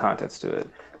add the context to it.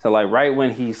 So like right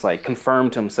when he's like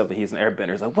confirmed to himself that he's an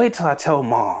airbender, he's like, "Wait till I tell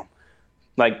mom."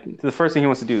 Like the first thing he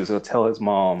wants to do is go tell his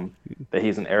mom that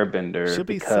he's an airbender. She'll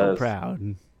be so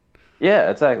proud.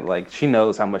 Yeah, exactly. Like she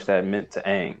knows how much that meant to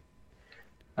Aang.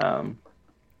 And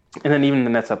then even in the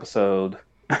next episode,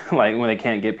 like when they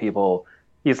can't get people,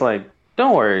 he's like,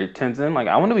 "Don't worry, Tenzin. Like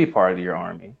I want to be part of your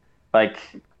army." Like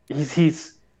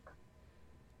he's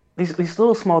these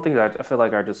little small things I feel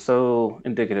like are just so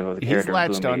indicative of the character. He's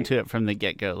latched onto it from the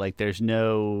get-go. Like there's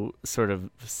no sort of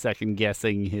second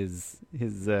guessing his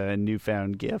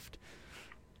newfound gift.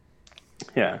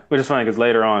 Yeah, which is funny because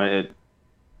later on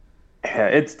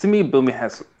it's to me Boomy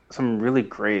has some really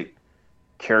great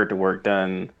character work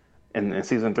done in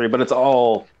season 3, but it's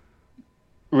all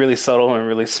really subtle and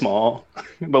really small.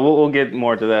 But we'll get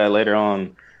more to that later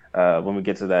on when we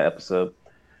get to that episode.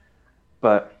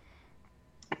 But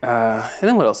and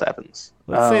then what else happens?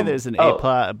 Let's say there's an A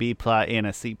plot, a B plot, and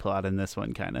a C plot in this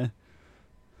one, kind of.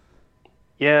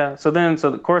 Yeah. So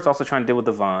the court's also trying to deal with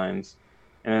the vines,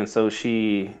 And then so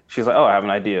she's like, oh, I have an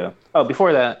idea. Oh,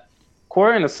 before that,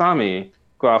 Korra and Asami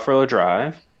go out for a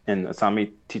drive, and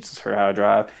Asami teaches her how to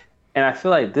drive. And I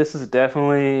feel like this is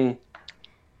definitely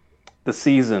the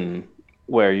season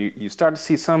where you start to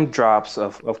see some drops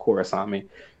of Korra Asami,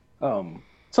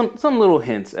 some little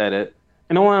hints at it.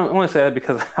 And I want to say that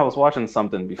because I was watching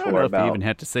something I don't before know if you even about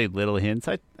have to say little hints.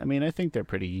 I mean, I think they're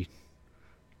pretty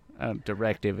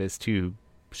directive is too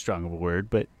strong of a word,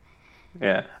 but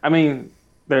yeah. I mean,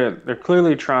 they're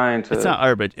clearly trying to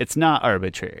it's not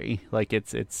arbitrary. Like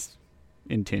it's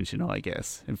intentional, I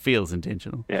guess. It feels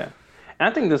intentional. yeah. And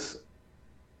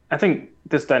I think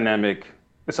this dynamic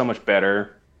is so much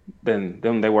better than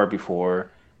they were before.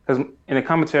 Because in the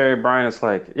commentary, Brian is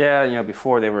like, yeah,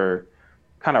 before they were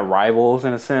kind of rivals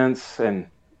in a sense, and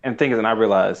things. And I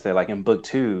realized that like in book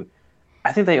two,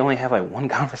 I think they only have like one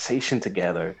conversation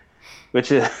together,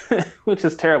 which is which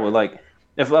is terrible. Like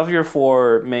if of your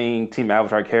four main Team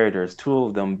Avatar characters, two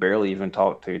of them barely even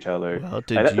talk to each other. Well,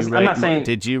 I'm not saying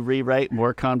did you rewrite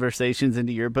more conversations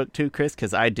into your book too, Chris?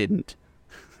 Because I didn't.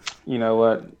 you know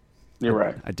what. You're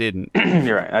right. I didn't.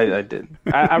 You're right. I did.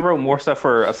 I wrote more stuff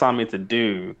for Asami to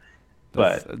do,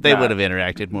 but They would have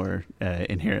interacted more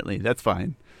inherently. That's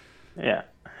fine. yeah.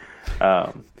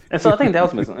 And so I think that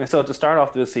was missing. And so to start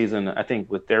off this season, I think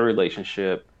with their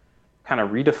relationship kind of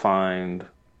redefined,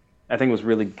 I think it was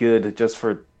really good just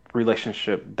for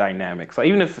relationship dynamics. Like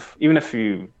even if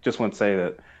you just want to say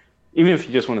that, even if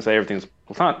you just want to say everything's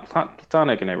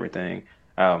platonic and everything,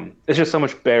 it's just so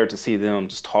much better to see them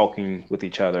just talking with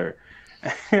each other.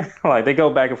 Like they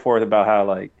go back and forth about how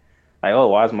like oh,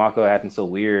 why is Mako acting so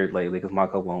weird lately? Because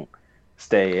Mako won't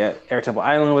stay at Air Temple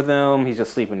Island with them. He's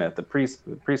just sleeping at the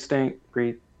precinct.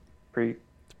 Pre,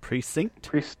 Precinct.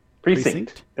 pre,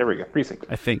 precinct. There we go. Precinct.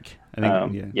 I think. Yeah.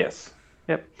 Yes.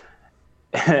 Yep.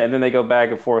 And then they go back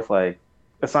and forth. Like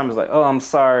Asami's like, "Oh, I'm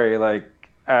sorry. Like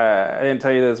I didn't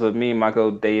tell you this, but me and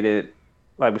Mako dated.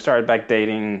 Like we started back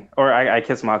dating, or I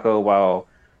kissed Mako while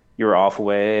you were off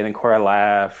away." And then Korra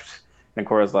laughed. And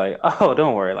Korra's like, "Oh,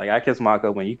 don't worry. Like I kissed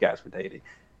Mako when you guys were dating."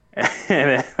 And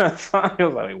then Asami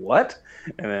was like, "What?"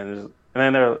 And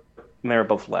then they were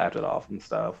both laughed it off and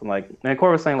stuff. And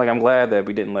Korra was saying like, "I'm glad that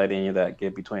we didn't let any of that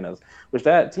get between us." Which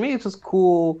that to me is just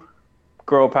cool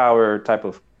girl power type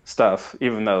of stuff,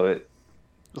 even though it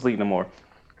was leading to more.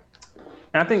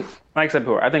 And I think, like I said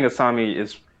before, I think Asami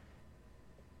is,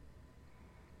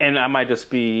 and I might just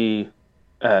be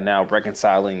now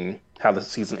reconciling how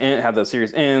how the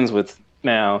series ends with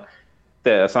now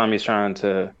that Asami is trying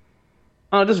to,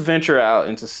 just venture out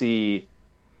and to see,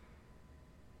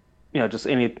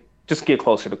 just get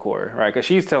closer to Korra, right? Because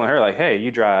she's telling her like, "Hey,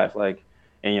 you drive," like,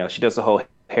 and she does the whole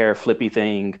hair flippy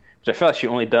thing, which I feel like she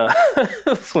only does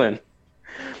when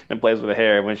and plays with the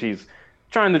hair when she's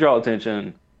trying to draw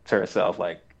attention to herself.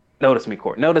 Like, notice me,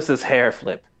 Korra. Notice this hair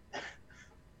flip.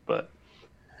 But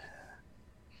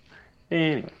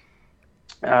anyway,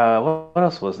 what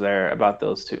else was there about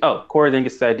those two? Oh, Korra then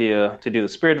gets the idea to do the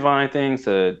spirit divine thing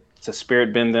to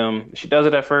spirit bend them. She does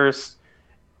it at first,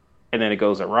 and then it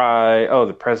goes awry. Oh,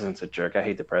 the president's a jerk. I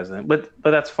hate the president. But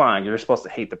that's fine. You're supposed to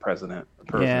hate the president.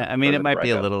 Yeah, I mean, it might be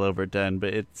a little overdone,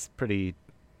 but it's pretty.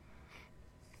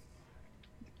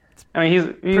 I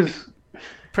mean, he's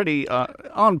pretty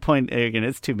on point. Again,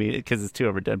 it's too me because it's too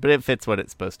overdone, but it fits what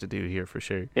it's supposed to do here for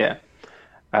sure. Yeah.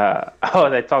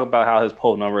 They talk about how his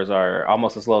poll numbers are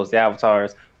almost as low as the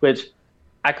avatars, which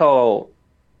I call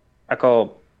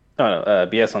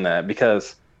BS on that,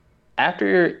 because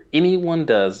after anyone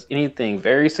does anything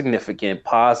very significant,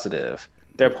 positive,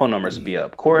 their poll numbers would be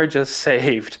up. Korra just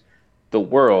saved the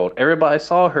world. Everybody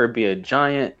saw her be a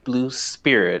giant blue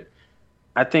spirit.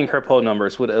 I think her poll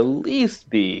numbers would at least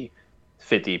be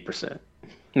 50%,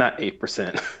 not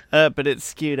 8%. But it's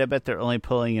skewed. I bet they're only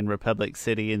polling in Republic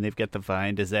City, and they've got the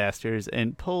Vine disasters.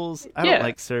 And polls, I don't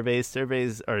like surveys.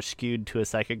 Surveys are skewed to a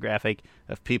psychographic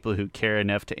of people who care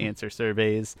enough to answer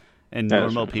surveys, and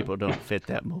normal people don't fit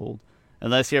that mold.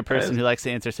 Unless you're a person who likes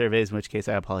to answer surveys, in which case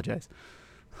I apologize.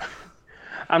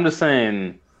 I'm just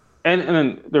saying, and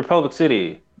in the Republic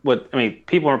City,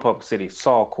 people in Republic City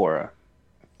saw Korra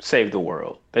save the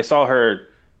world. They saw her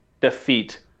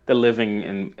defeat the living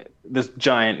in this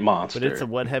giant monster. But it's a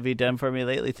 "what have you done for me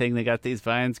lately" thing. They got these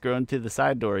vines growing through the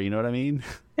side door. You know what I mean?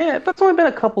 Yeah, but it's only been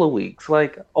a couple of weeks.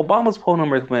 Like Obama's poll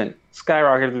numbers went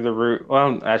skyrocketed through the roof.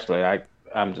 Well, actually,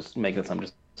 I'm just making some.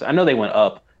 I know they went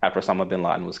up after Osama bin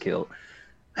Laden was killed,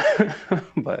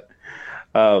 but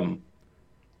I'm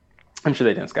sure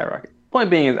they didn't skyrocket.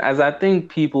 Point being is, as I think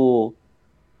people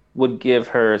would give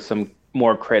her some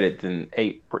more credit than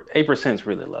 8%. 8% is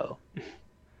really low.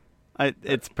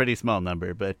 It's a pretty small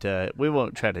number, but we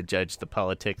won't try to judge the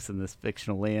politics in this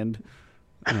fictional land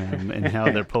and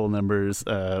how their poll numbers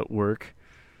work.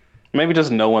 Maybe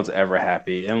just no one's ever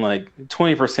happy, and like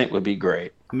 20% would be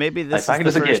great. Maybe this Like,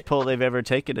 is the first poll they've ever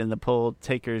taken, and the poll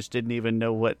takers didn't even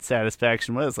know what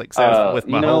satisfaction was. Like, with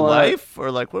my whole life?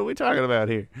 Or, like, what are we talking about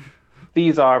here?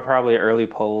 These are probably early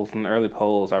polls, and early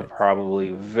polls are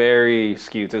probably very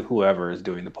skewed to whoever is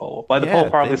doing the poll. Like, the poll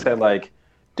probably said, like,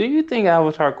 do you think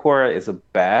Avatar Korra is a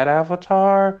bad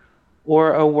avatar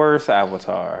or a worse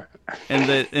avatar? And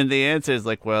the answer is,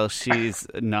 like, well, she's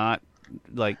not,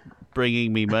 like,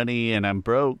 bringing me money, and I'm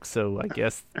broke, so I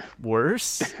guess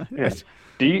worse. Yeah.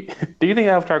 Do you think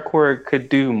Avatar Korra could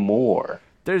do more?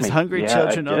 There's hungry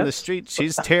children on the street.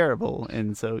 She's terrible,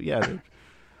 and so yeah.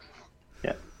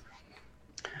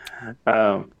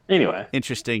 Anyway,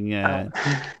 interesting. I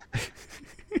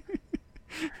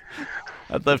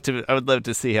would love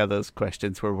to see how those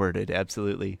questions were worded.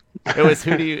 Absolutely. It was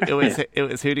who do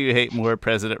you hate more,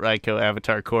 President Raiko,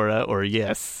 Avatar Korra, or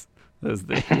yes? Those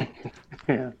the.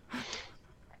 Yeah.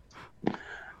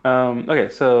 Okay,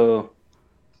 so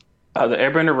the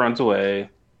airbender runs away,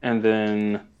 and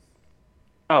then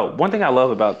one thing I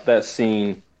love about that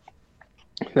scene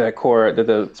that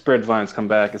the spirit divines come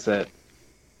back is that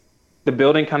the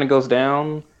building kind of goes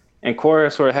down, and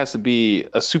Korra sort of has to be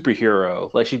a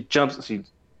superhero. Like, she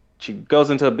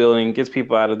goes into a building, gets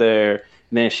people out of there,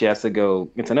 and then she has to go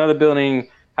into another building,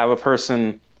 have a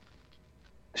person.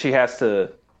 She has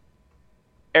to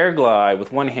air glide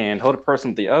with one hand, hold a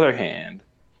person with the other hand,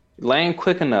 land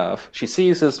quick enough. She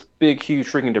sees this big, huge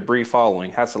freaking debris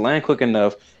following, has to land quick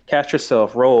enough, catch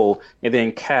herself, roll, and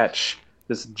then catch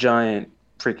this giant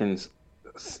freaking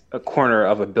a corner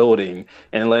of a building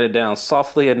and let it down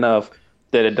softly enough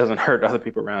that it doesn't hurt other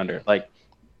people around her. Like,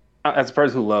 as a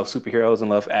person who loves superheroes and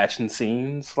love action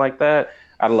scenes like that,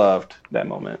 I loved that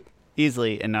moment.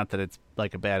 Easily, and not that it's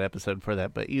like a bad episode for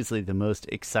that, but easily the most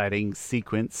exciting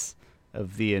sequence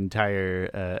of the entire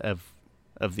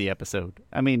of the episode.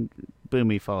 I mean,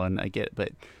 Boomy falling, I get,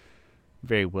 but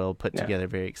very well put together,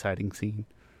 very exciting scene.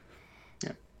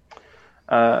 Yeah.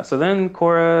 So then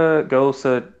Korra goes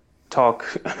to talk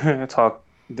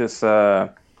this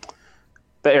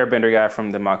the airbender guy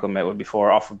from the Mako met with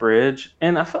before off a bridge,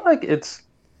 and I feel like it's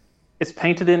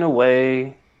painted in a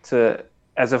way to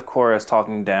as if Korra is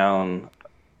talking down.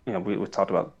 You know, we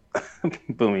talked about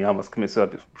Boomy almost commits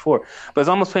suicide before, but it's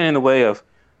almost painted in a way of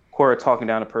Korra talking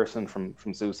down a person from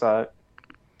suicide,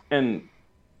 and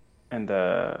again,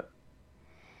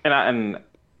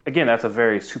 that's a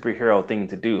very superhero thing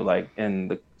to do. Like in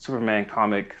the Superman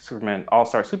comic, Superman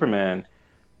All-Star Superman,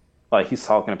 like he's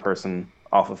talking a person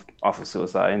off of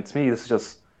suicide. And to me, it's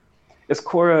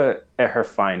Korra at her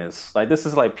finest. Like, this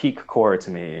is like peak Korra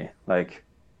to me. Like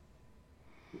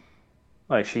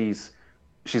she's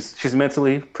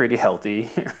mentally pretty healthy.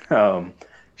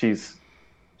 She's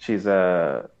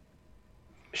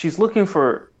looking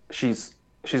for she's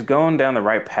going down the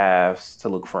right paths to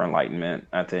look for enlightenment.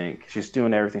 I think she's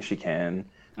doing everything she can.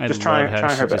 Trying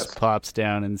her best. Just plops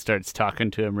down and starts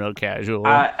talking to him real casual.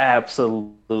 I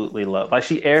absolutely love. Like,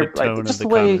 she aired the tone like just of the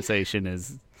way, conversation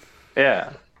is.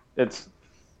 Yeah, it's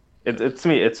to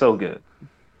me, it's so good.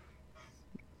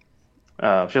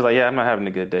 She's like, yeah, I'm not having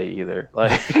a good day either.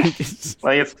 Like,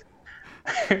 like it's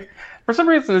for some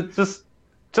reason it's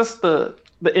just the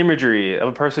imagery of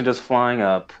a person just flying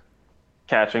up,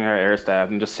 catching her air staff,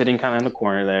 and just sitting kind of in the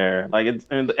corner there. Like,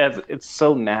 it's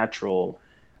so natural.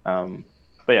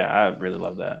 But yeah, I really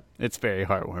love that. It's a very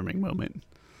heartwarming moment.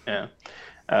 Yeah.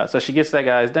 So she gets that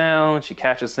guy down. She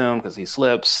catches him because he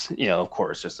slips. You know, of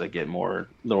course, just to get more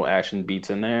little action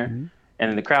beats in there. Mm-hmm. And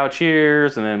then the crowd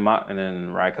cheers, and then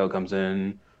Raiko comes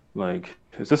in, like,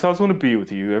 "Is this how it's going to be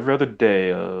with you every other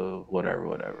day?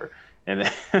 Whatever." And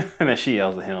then and then she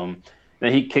yells at him. And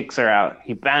then he kicks her out.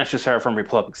 He banishes her from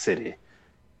Republic City.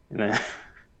 And then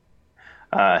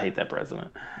I hate that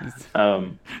president.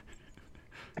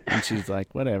 And she's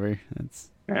like, whatever.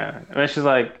 Yeah. And then she's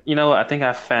like, you know what? I think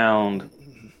I found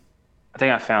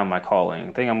my calling.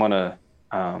 I think I'm gonna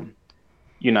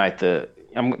unite I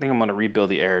think I'm gonna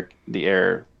rebuild the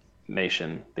air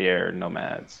nation, the air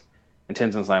nomads. And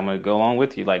Tenzin's like, I'm gonna go along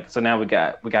with you. Like, so now we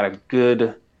got a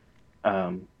good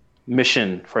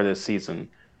mission for this season.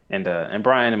 And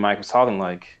Brian and Mike was talking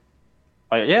like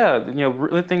yeah, you know,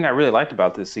 the thing I really liked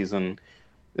about this season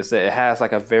is that it has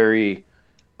like a very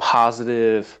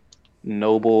positive,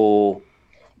 noble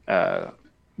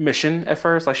mission at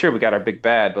first. Like, sure, we got our big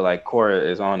bad, but like Korra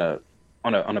is on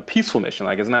a peaceful mission.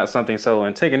 Like, it's not something so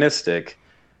antagonistic.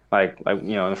 Like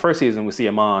you know, in the first season we see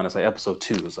Amon. It's like episode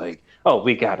 2. It's like, oh,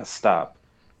 we gotta stop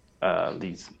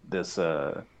this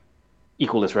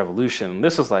equalist revolution.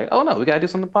 This was like, oh no, we gotta do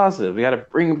something positive. We gotta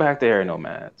bring back the air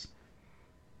nomads.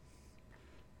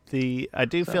 I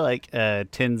do feel like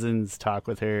Tenzin's talk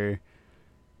with her.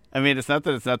 I mean, it's not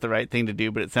that it's not the right thing to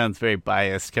do, but it sounds very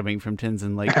biased coming from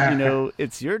Tenzin. Like,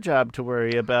 it's your job to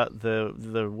worry about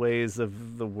the ways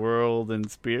of the world and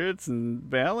spirits and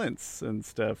balance and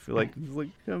stuff.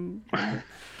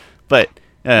 But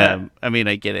I mean,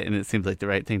 I get it, and it seems like the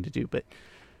right thing to do, but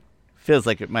feels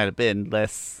like it might have been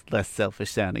less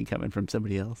selfish sounding coming from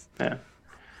somebody else. Yeah.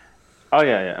 Oh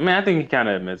yeah. I mean, I think he kind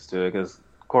of admits to it because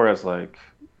Korra's like,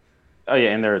 oh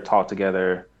yeah, and they're taught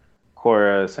together.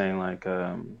 Korra is saying like,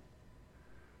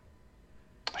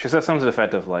 she says something to the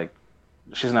effect of like,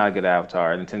 she's not a good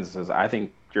avatar, and Tenzin says, I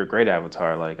think you're a great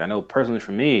avatar. Like, I know personally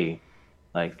for me,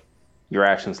 like, your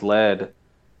actions led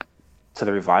to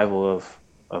the revival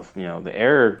of the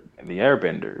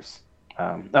airbenders.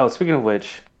 Speaking of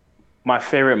which, my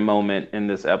favorite moment in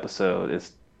this episode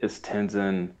is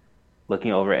Tenzin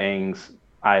looking over Aang's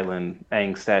island,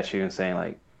 Aang's statue, and saying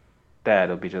like, Dad,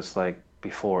 it'll be just like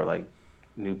before, like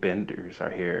new benders are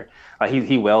here. Like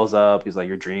he wells up, he's like,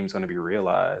 your dream's gonna be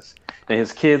realized. And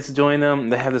his kids join them,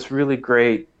 they have this really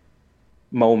great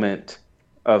moment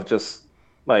of just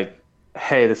like,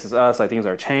 hey, this is us, like things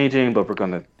are changing, but we're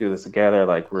gonna do this together.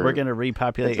 Like we're gonna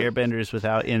repopulate airbenders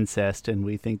without incest, and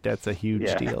we think that's a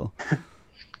huge deal.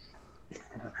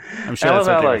 I'm sure that's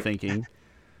what they were thinking.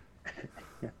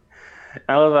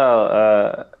 I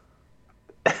love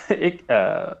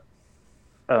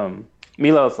how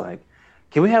Milo's like,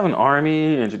 can we have an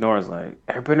army? And Janora's like,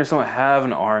 airbenders don't have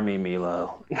an army,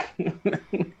 Milo.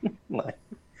 Like,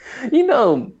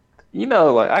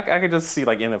 like I could just see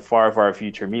like in the far, far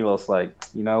future, Milo's like,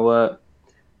 you know what?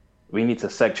 We need to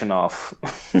section off.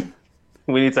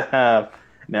 We need to have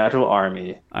an actual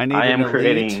army. I am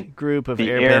creating group of the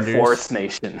airbenders Air Force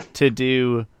Nation to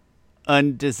do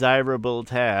undesirable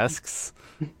tasks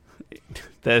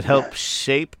that help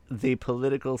shape the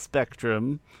political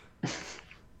spectrum.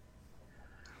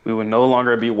 We will no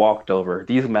longer be walked over.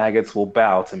 These maggots will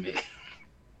bow to me.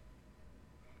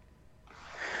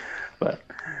 But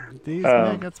these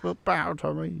maggots will bow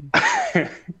to me.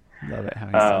 Love it how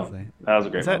he says that. That was a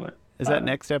great moment. Is that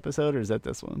next episode or is that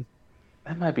this one?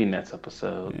 That might be next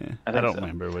episode. Yeah, I don't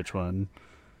remember which one.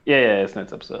 Yeah, it's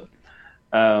next episode.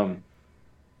 One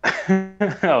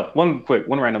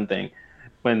random thing.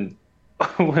 When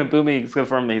Bumi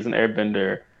confirmed he's an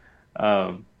airbender,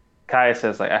 Kai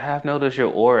says like, I have noticed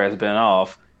your aura has been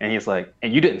off, and he's like,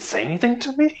 and you didn't say anything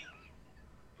to me?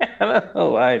 I don't know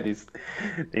why these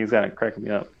things kind of crack me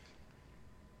up.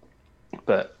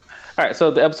 But all right,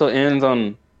 so the episode ends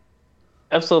on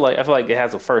I feel like it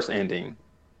has a first ending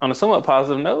on a somewhat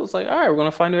positive note. It's like, all right, we're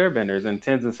gonna find new airbenders, and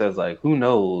Tenzin says like, who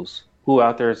knows who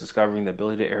out there is discovering the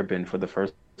ability to airbend for the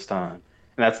first time, and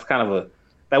that's kind of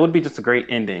that would be just a great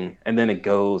ending, and then it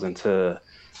goes into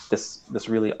this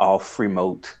really off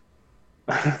remote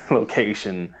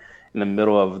location in the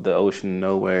middle of the ocean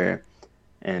nowhere,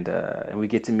 and we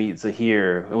get to meet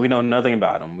Zahir, and we know nothing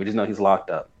about him. We just know he's locked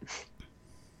up,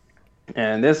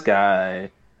 and this guy,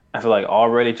 I feel like,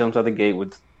 already jumps out the gate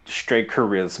with straight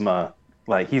charisma.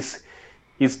 Like he's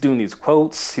doing these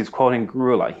quotes. He's quoting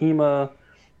Guru Lahima.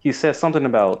 He says something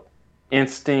about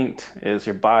instinct is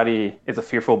your body, it's a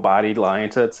fearful body lying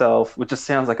to itself, which just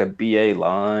sounds like a BA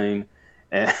line.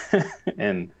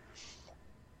 And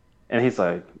and he's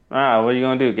like, what are you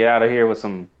gonna do? Get out of here with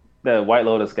some, the White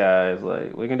Lotus guy is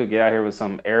like, what are you gonna do? Get out of here with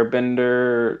some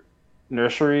airbender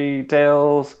nursery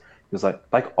tales? He was like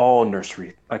all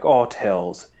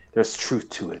tales, there's truth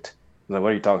to it. I was like,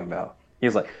 what are you talking about?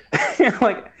 He's like,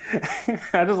 like,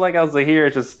 I just like how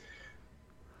Zahir just,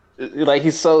 like,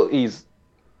 he's kind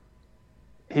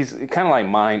of like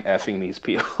mind effing these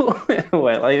people in a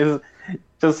way. Like, it's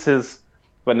just his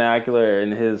vernacular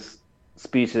and his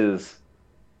speeches,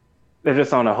 they're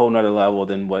just on a whole nother level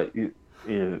than what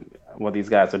these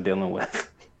guys are dealing with.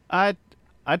 I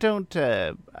don't.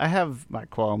 I have my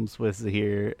qualms with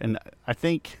Zahir, and I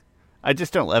think I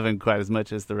just don't love him quite as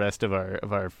much as the rest of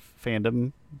our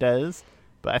fandom does.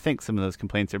 But I think some of those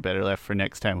complaints are better left for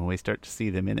next time when we start to see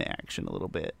them in action a little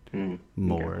bit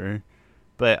more. Okay.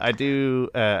 But I do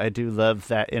love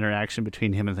that interaction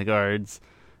between him and the guards.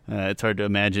 It's hard to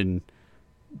imagine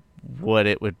what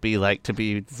it would be like to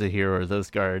be Zahir or those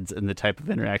guards and the type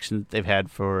of interaction that they've had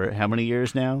for how many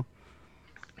years now?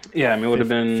 Yeah, I mean, it would have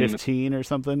been 15 or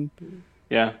something.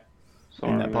 Yeah.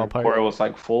 In that ballpark. Or it was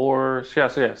like 4. Yeah,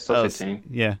 so yeah, still 15.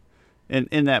 Yeah.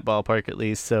 In that ballpark at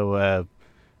least. So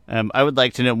I would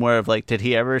like to know more of like, did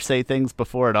he ever say things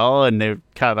before at all, and they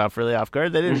caught off really off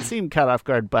guard? They didn't seem caught off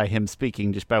guard by him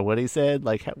speaking, just by what he said.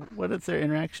 Like, what has their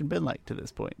interaction been like to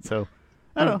this point? So,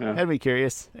 I don't know. Had me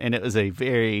curious, and it was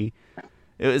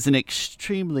an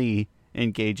extremely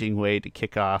engaging way to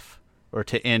kick off or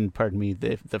to end, pardon me,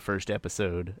 the first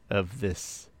episode of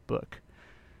this book.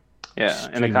 Yeah,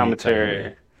 and the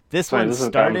commentary. This one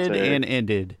started and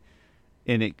ended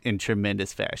in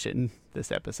tremendous fashion.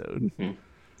 This episode. Mm-hmm.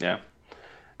 Yeah.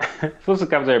 What's the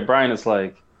commentary? Brian is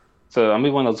like, so I'm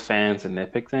one of those fans that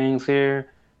nitpick things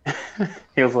here.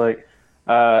 He was like,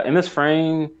 in this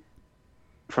frame,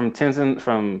 from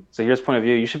Zahir's point of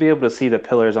view, you should be able to see the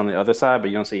pillars on the other side, but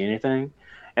you don't see anything.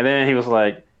 And then he was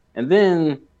like, and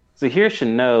then Zahir should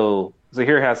know.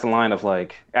 Zahir has the line of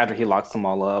like, after he locks them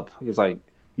all up, he's like,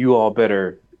 you all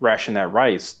better ration that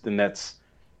rice. Then that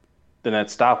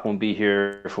stock won't be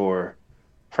here for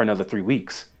another 3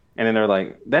 weeks. And then they're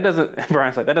like,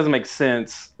 Brian's like, that doesn't make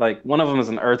sense. Like, one of them is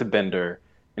an earthbender,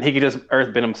 and he could just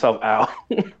earthbend himself out.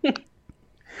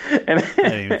 and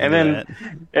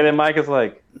then Mike is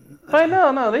like, but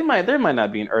no, there might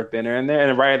not be an earthbender in there. And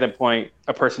then right at that point,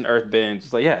 a person earthbends.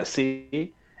 It's like, yeah,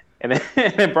 see? And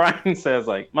then Brian says,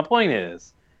 like, my point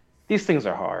is, these things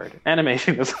are hard.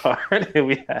 Animation is hard, and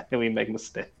we make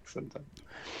mistakes sometimes.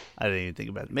 I didn't even think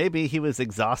about it. Maybe he was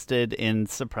exhausted and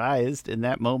surprised in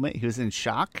that moment. He was in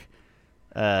shock.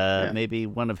 Maybe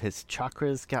one of his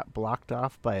chakras got blocked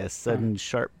off by a sudden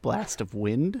sharp blast of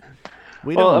wind.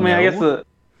 We don't know.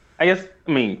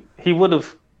 He would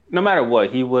have, no matter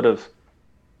what, he would have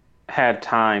had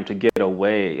time to get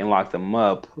away and lock them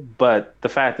up. But the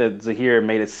fact that Zahir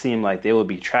made it seem like they would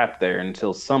be trapped there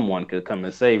until someone could come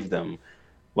and save them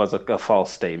was a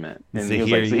false statement. And Zahir, he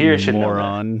was like, Zahir should know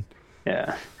moron.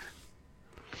 That.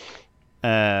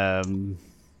 Yeah.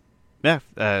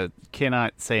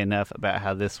 Cannot say enough about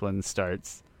how this one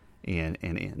starts and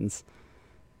ends.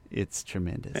 It's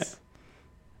tremendous.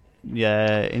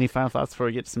 Yeah. Any final thoughts before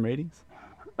we get to some ratings?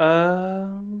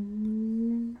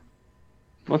 1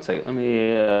 second. Let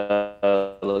me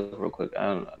look real quick. I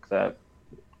don't know, because I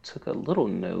took a little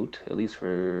note, at least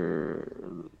for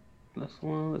this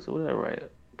one. What did I write?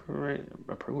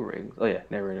 Approval ratings. Oh yeah,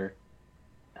 narrator.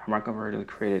 Marco Verdon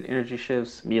created energy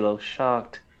shifts. Milo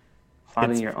shocked.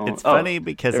 Finding your own. It's funny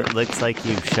because it looks like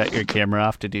you shut your camera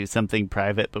off to do something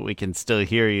private, but we can still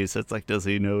hear you. So it's like, does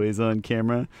he know he's on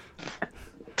camera?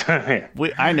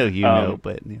 I know you know,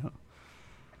 but you know.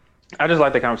 I just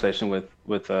like the conversation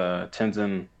with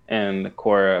Tenzin and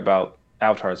Korra about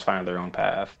avatars finding their own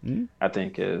path. Mm-hmm. I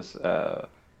think is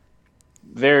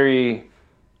very.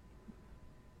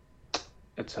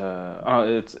 It's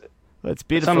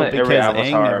beautiful something because every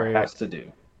avatar has to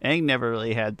do. Aang never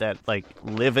really had that like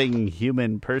living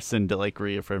human person to like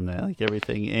reaffirm that. Like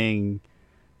everything Aang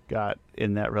got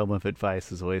in that realm of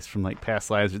advice is always from like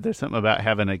past lives. There's something about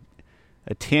having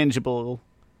a tangible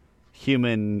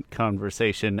human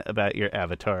conversation about your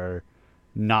avatar,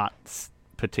 not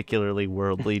particularly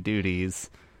worldly duties.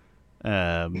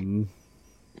 I don't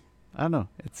know.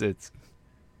 It's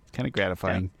kind of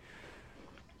gratifying. Yeah.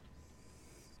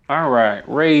 All right,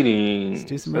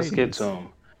 ratings. Let's get to them.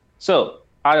 So,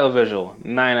 audiovisual,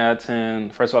 9 out of 10.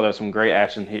 First of all, there's some great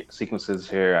action sequences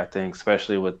here, I think,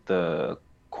 especially with the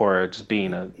Korra just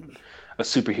being a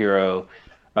superhero.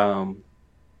 I want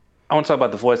to talk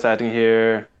about the voice acting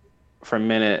here for a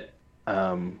minute.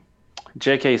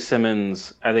 J.K.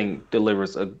 Simmons, I think,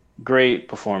 delivers a great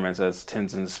performance as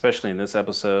Tenzin, especially in this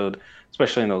episode,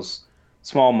 especially in those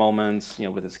small moments,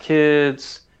 with his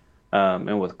kids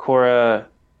and with Korra.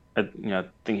 I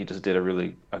think he just did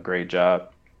a great job.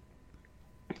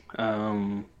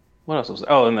 What else was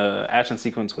there? Oh, and the action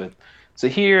sequence with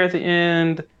Zahir at the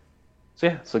end.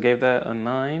 So gave that a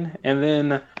 9. And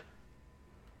then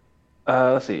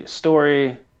let's see,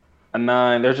 story, a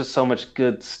 9. There's just so much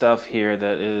good stuff here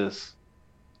that is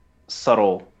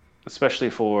subtle, especially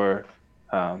for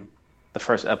the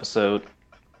first episode.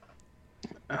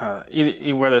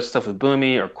 Whether it's stuff with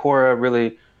Bumi or Korra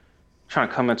really trying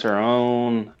to come into her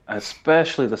own,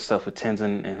 especially the stuff with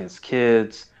Tenzin and his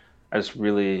kids. I just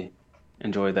really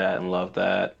enjoyed that and loved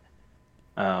that.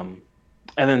 And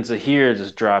then Zahir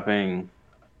just dropping,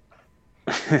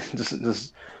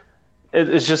 it's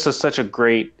just such a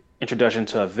great introduction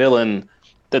to a villain,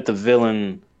 that the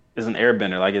villain is an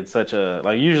airbender. Like, it's such a,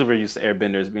 like, usually we're used to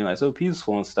airbenders being like so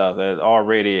peaceful and stuff, that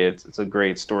already it's a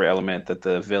great story element that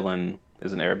the villain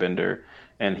is an airbender,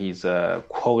 and he's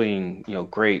quoting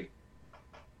great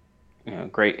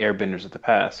airbenders of the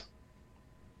past.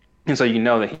 And so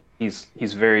that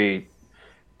he's very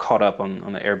caught up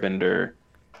on the airbender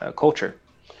culture.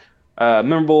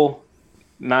 Memorable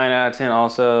 9 out of 10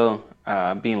 also.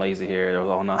 Being lazy here, there was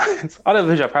all nines. Audio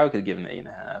visual, I probably could have given it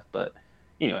 8.5, but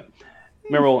anyway.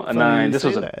 Memorable, a Funny 9. you This say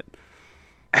was a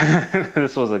that.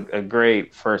 this was a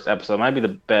great first episode. Might be the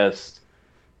best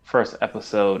first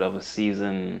episode of a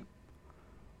season,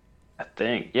 I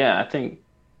think. Yeah, I think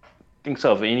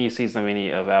so. Of any season of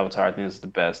any of Avatar, I think it's the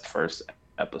best first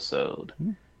episode.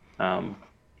 Um,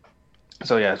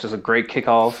 so yeah, it's just a great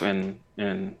kickoff,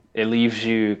 and it leaves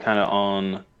you kind of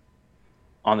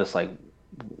on this like,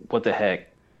 what the heck,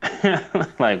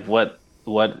 like what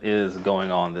is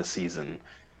going on this season.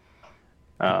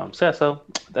 So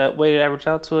that weighted average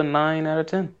out to a 9 out of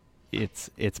 10.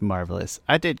 It's marvelous.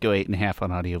 I did go 8.5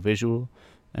 on audiovisual.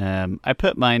 I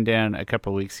put mine down a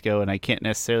couple weeks ago, and I can't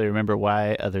necessarily remember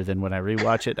why, other than when I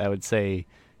rewatch it, I would say,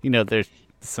 there's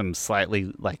some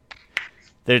slightly like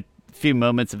there are a few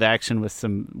moments of action with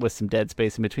some dead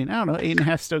space in between. I don't know,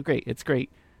 8.5 still great. It's great.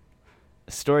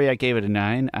 Story, I gave it a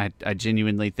 9. I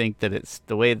genuinely think that it's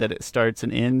the way that it starts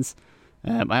and ends.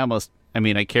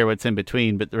 I care what's in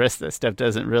between, but the rest of that stuff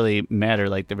doesn't really matter.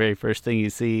 Like the very first thing you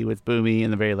see with Boomy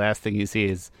and the very last thing you see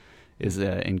is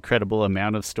an incredible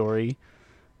amount of story,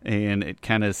 and it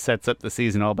kind of sets up the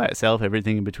season all by itself.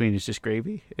 Everything in between is just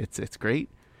gravy. It's great.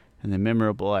 And then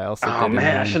memorable, I also Oh did a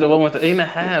man, I 9. should have went with the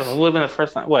 8.5. It would have been the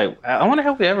first time. Wait, I wonder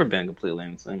have we ever been completely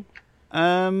insane.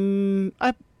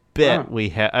 I bet Huh. we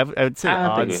have. I would say I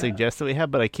don't think odds we have. suggest that we have,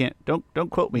 but I can't. Don't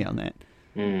quote me on that.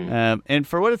 Hmm. And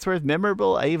for what it's worth,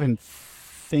 memorable, I even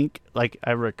think, like,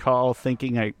 I recall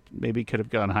thinking I maybe could have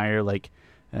gone higher, like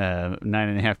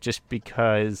 9.5, just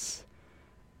because.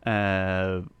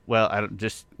 Well, I don't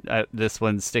just this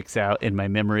one sticks out in my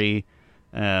memory.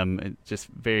 It's just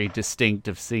very distinct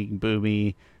of seeing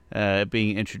Boomy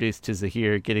being introduced to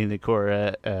Zahir, getting the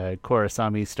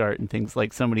Korrasami start, and things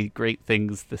like so many great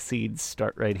things. The seeds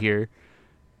start right here.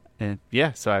 And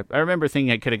yeah, so I remember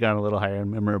thinking I could have gone a little higher and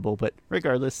memorable, but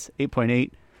regardless, 8.8.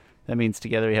 That means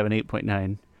together we have an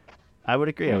 8.9. I would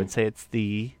agree. I would say it's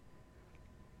the.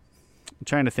 I'm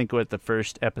trying to think what the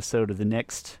first episode of the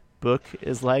next book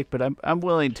is like, but I'm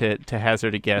willing to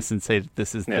hazard a guess and say that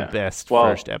this is the Yeah. best Well,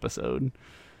 first episode.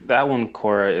 that one,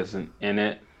 Korra isn't in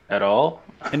it at all.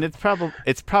 And it's probably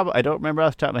I don't remember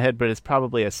off the top of my head, but it's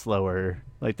probably a slower.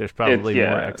 Like there's It's probably more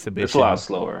yeah, exhibition. it's a lot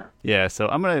slower. Yeah, so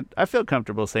I feel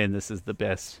comfortable saying this is the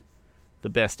best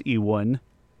E1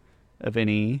 of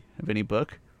any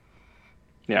book.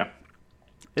 Yeah.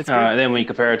 It's great. And then when you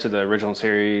compare it to the original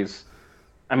series,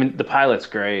 I mean, the pilot's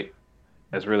great.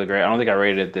 It's really great. I don't think I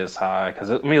rated it this high because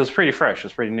it was pretty fresh. It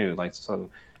was pretty new. Like, so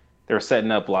they were setting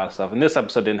up a lot of stuff, and this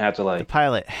episode didn't have to The like.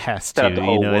 pilot has set to, up the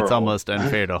whole it's world. almost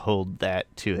unfair to hold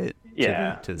that to it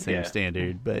Yeah, to the same yeah.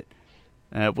 standard, but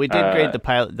we did grade the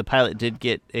pilot. The pilot did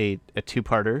get a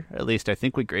two-parter. At least I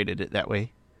think we graded it that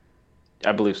way.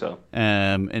 I believe so.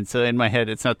 And so in my head,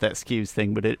 it's not that skews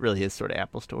thing, but it really is sort of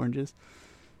apples to oranges.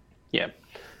 Yeah.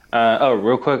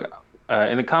 Real quick,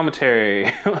 in the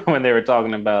commentary when they were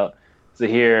talking about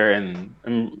Zahir and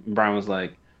Brian was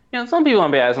like, some people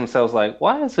might be asking themselves like,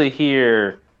 why is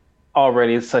Zahir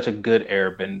already such a good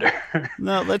airbender?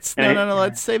 No, let's And no.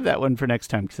 Let's save that one for next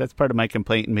time because that's part of my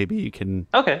complaint, and maybe you can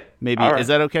Okay. maybe All right. is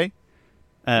that okay?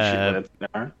 All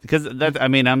right. Because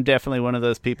I'm definitely one of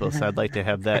those people, so I'd like to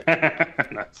have that.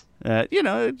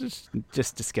 Nice.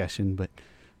 Just discussion, but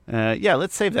yeah,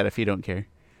 let's save that if you don't care.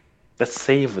 Let's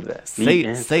savor that.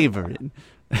 Savor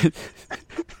it.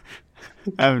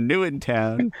 I'm new in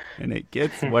town, and it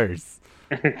gets worse.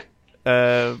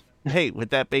 Hey, with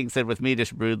that being said, with me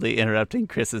just rudely interrupting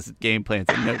Chris's game plans,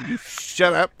 and no, you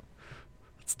shut up.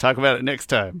 Let's talk about it next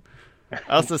time. I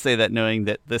also say that knowing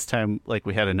that this time, like,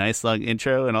 we had a nice long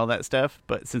intro and all that stuff,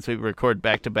 but since we record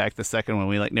back to back the second one,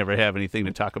 we like never have anything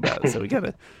to talk about, so we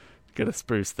gotta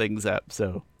spruce things up.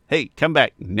 So hey, come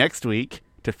back next week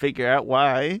to figure out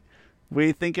why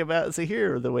we think about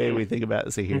Zahir the way we think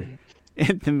about Zahir.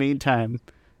 In the meantime,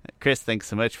 Chris, thanks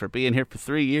so much for being here for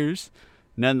 3 years.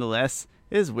 Nonetheless,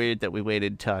 it is weird that we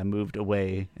waited till I moved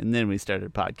away and then we started a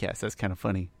podcast. That's kind of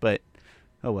funny, but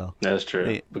oh well. That's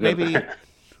true. Maybe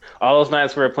all those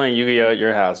nights we were playing Yu-Gi-Oh at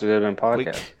your house, we would have been we,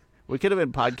 podcasting. we could have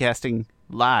been podcasting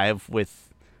live with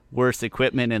worse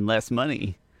equipment and less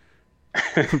money.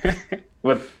 And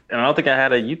I don't think I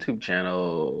had a YouTube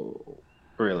channel,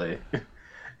 really.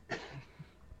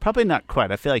 Probably not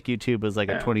quite. I feel like YouTube was like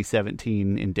a Yeah.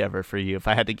 2017 endeavor for you, if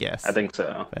I had to guess. I think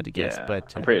so. I had to guess, Yeah,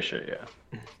 but I'm pretty sure,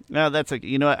 yeah. no, that's like,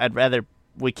 you know what? I'd rather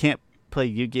we can't play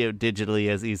Yu-Gi-Oh digitally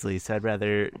as easily, so I'd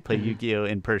rather play Yu-Gi-Oh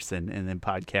in person and then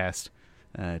podcast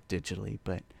digitally.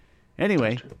 But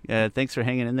anyway, thanks for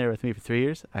hanging in there with me for 3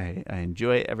 years. I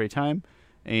enjoy it every time.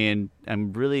 And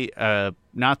I'm really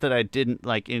not that I didn't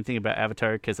like anything about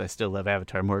Avatar, because I still love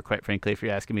Avatar more, quite frankly, if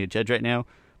you're asking me to judge right now.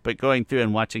 But going through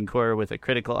and watching Korra with a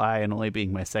critical eye, and only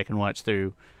being my second watch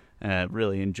through,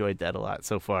 really enjoyed that a lot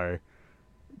so far.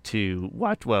 To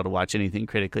watch anything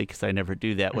critically, because I never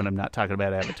do that when I'm not talking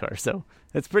about Avatar. So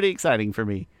it's pretty exciting for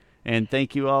me. And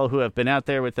thank you all who have been out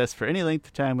there with us for any length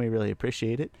of time. We really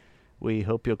appreciate it. We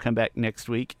hope you'll come back next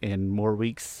week and more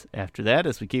weeks after that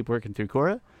as we keep working through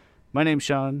Korra. My name's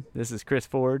Sean. This is Chris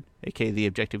Ford, aka The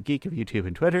Objective Geek of YouTube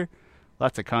and Twitter.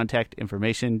 Lots of contact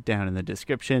information down in the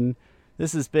description.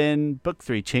 This has been Book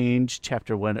 3 Change,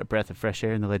 Chapter 1, A Breath of Fresh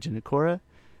Air in the Legend of Korra.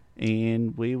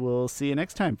 And we will see you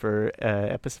next time for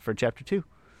Chapter 2.